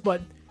 49ers,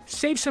 but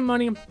save some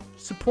money,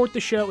 support the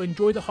show,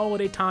 enjoy the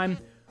holiday time,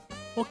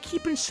 while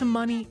keeping some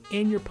money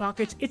in your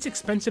pockets. It's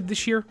expensive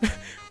this year.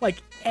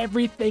 Like,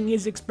 everything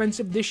is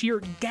expensive this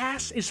year.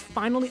 Gas is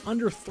finally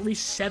under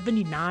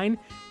 $3.79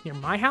 near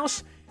my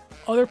house.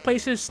 Other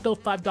places, still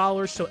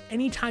 $5, so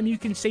anytime you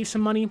can save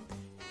some money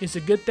is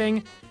a good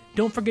thing.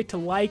 Don't forget to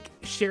like,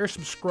 share,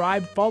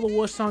 subscribe,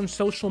 follow us on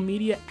social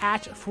media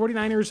at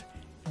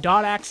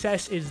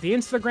 49ers.access is the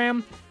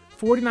Instagram.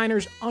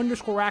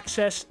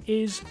 49ers_access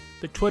is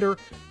the Twitter.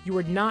 You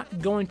are not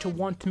going to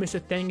want to miss a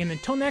thing. And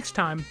until next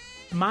time,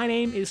 my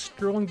name is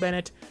Sterling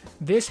Bennett.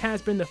 This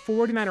has been the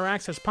 49er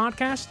Access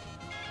Podcast,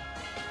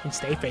 and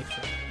stay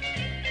faithful.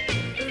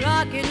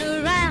 Rocking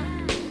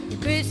around the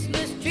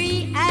Christmas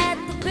tree at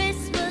the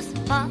Christmas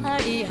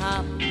party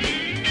hop.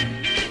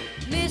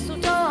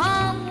 Mistletoe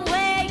hung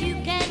where you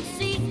can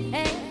see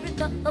every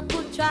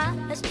couple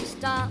tries to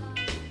stop.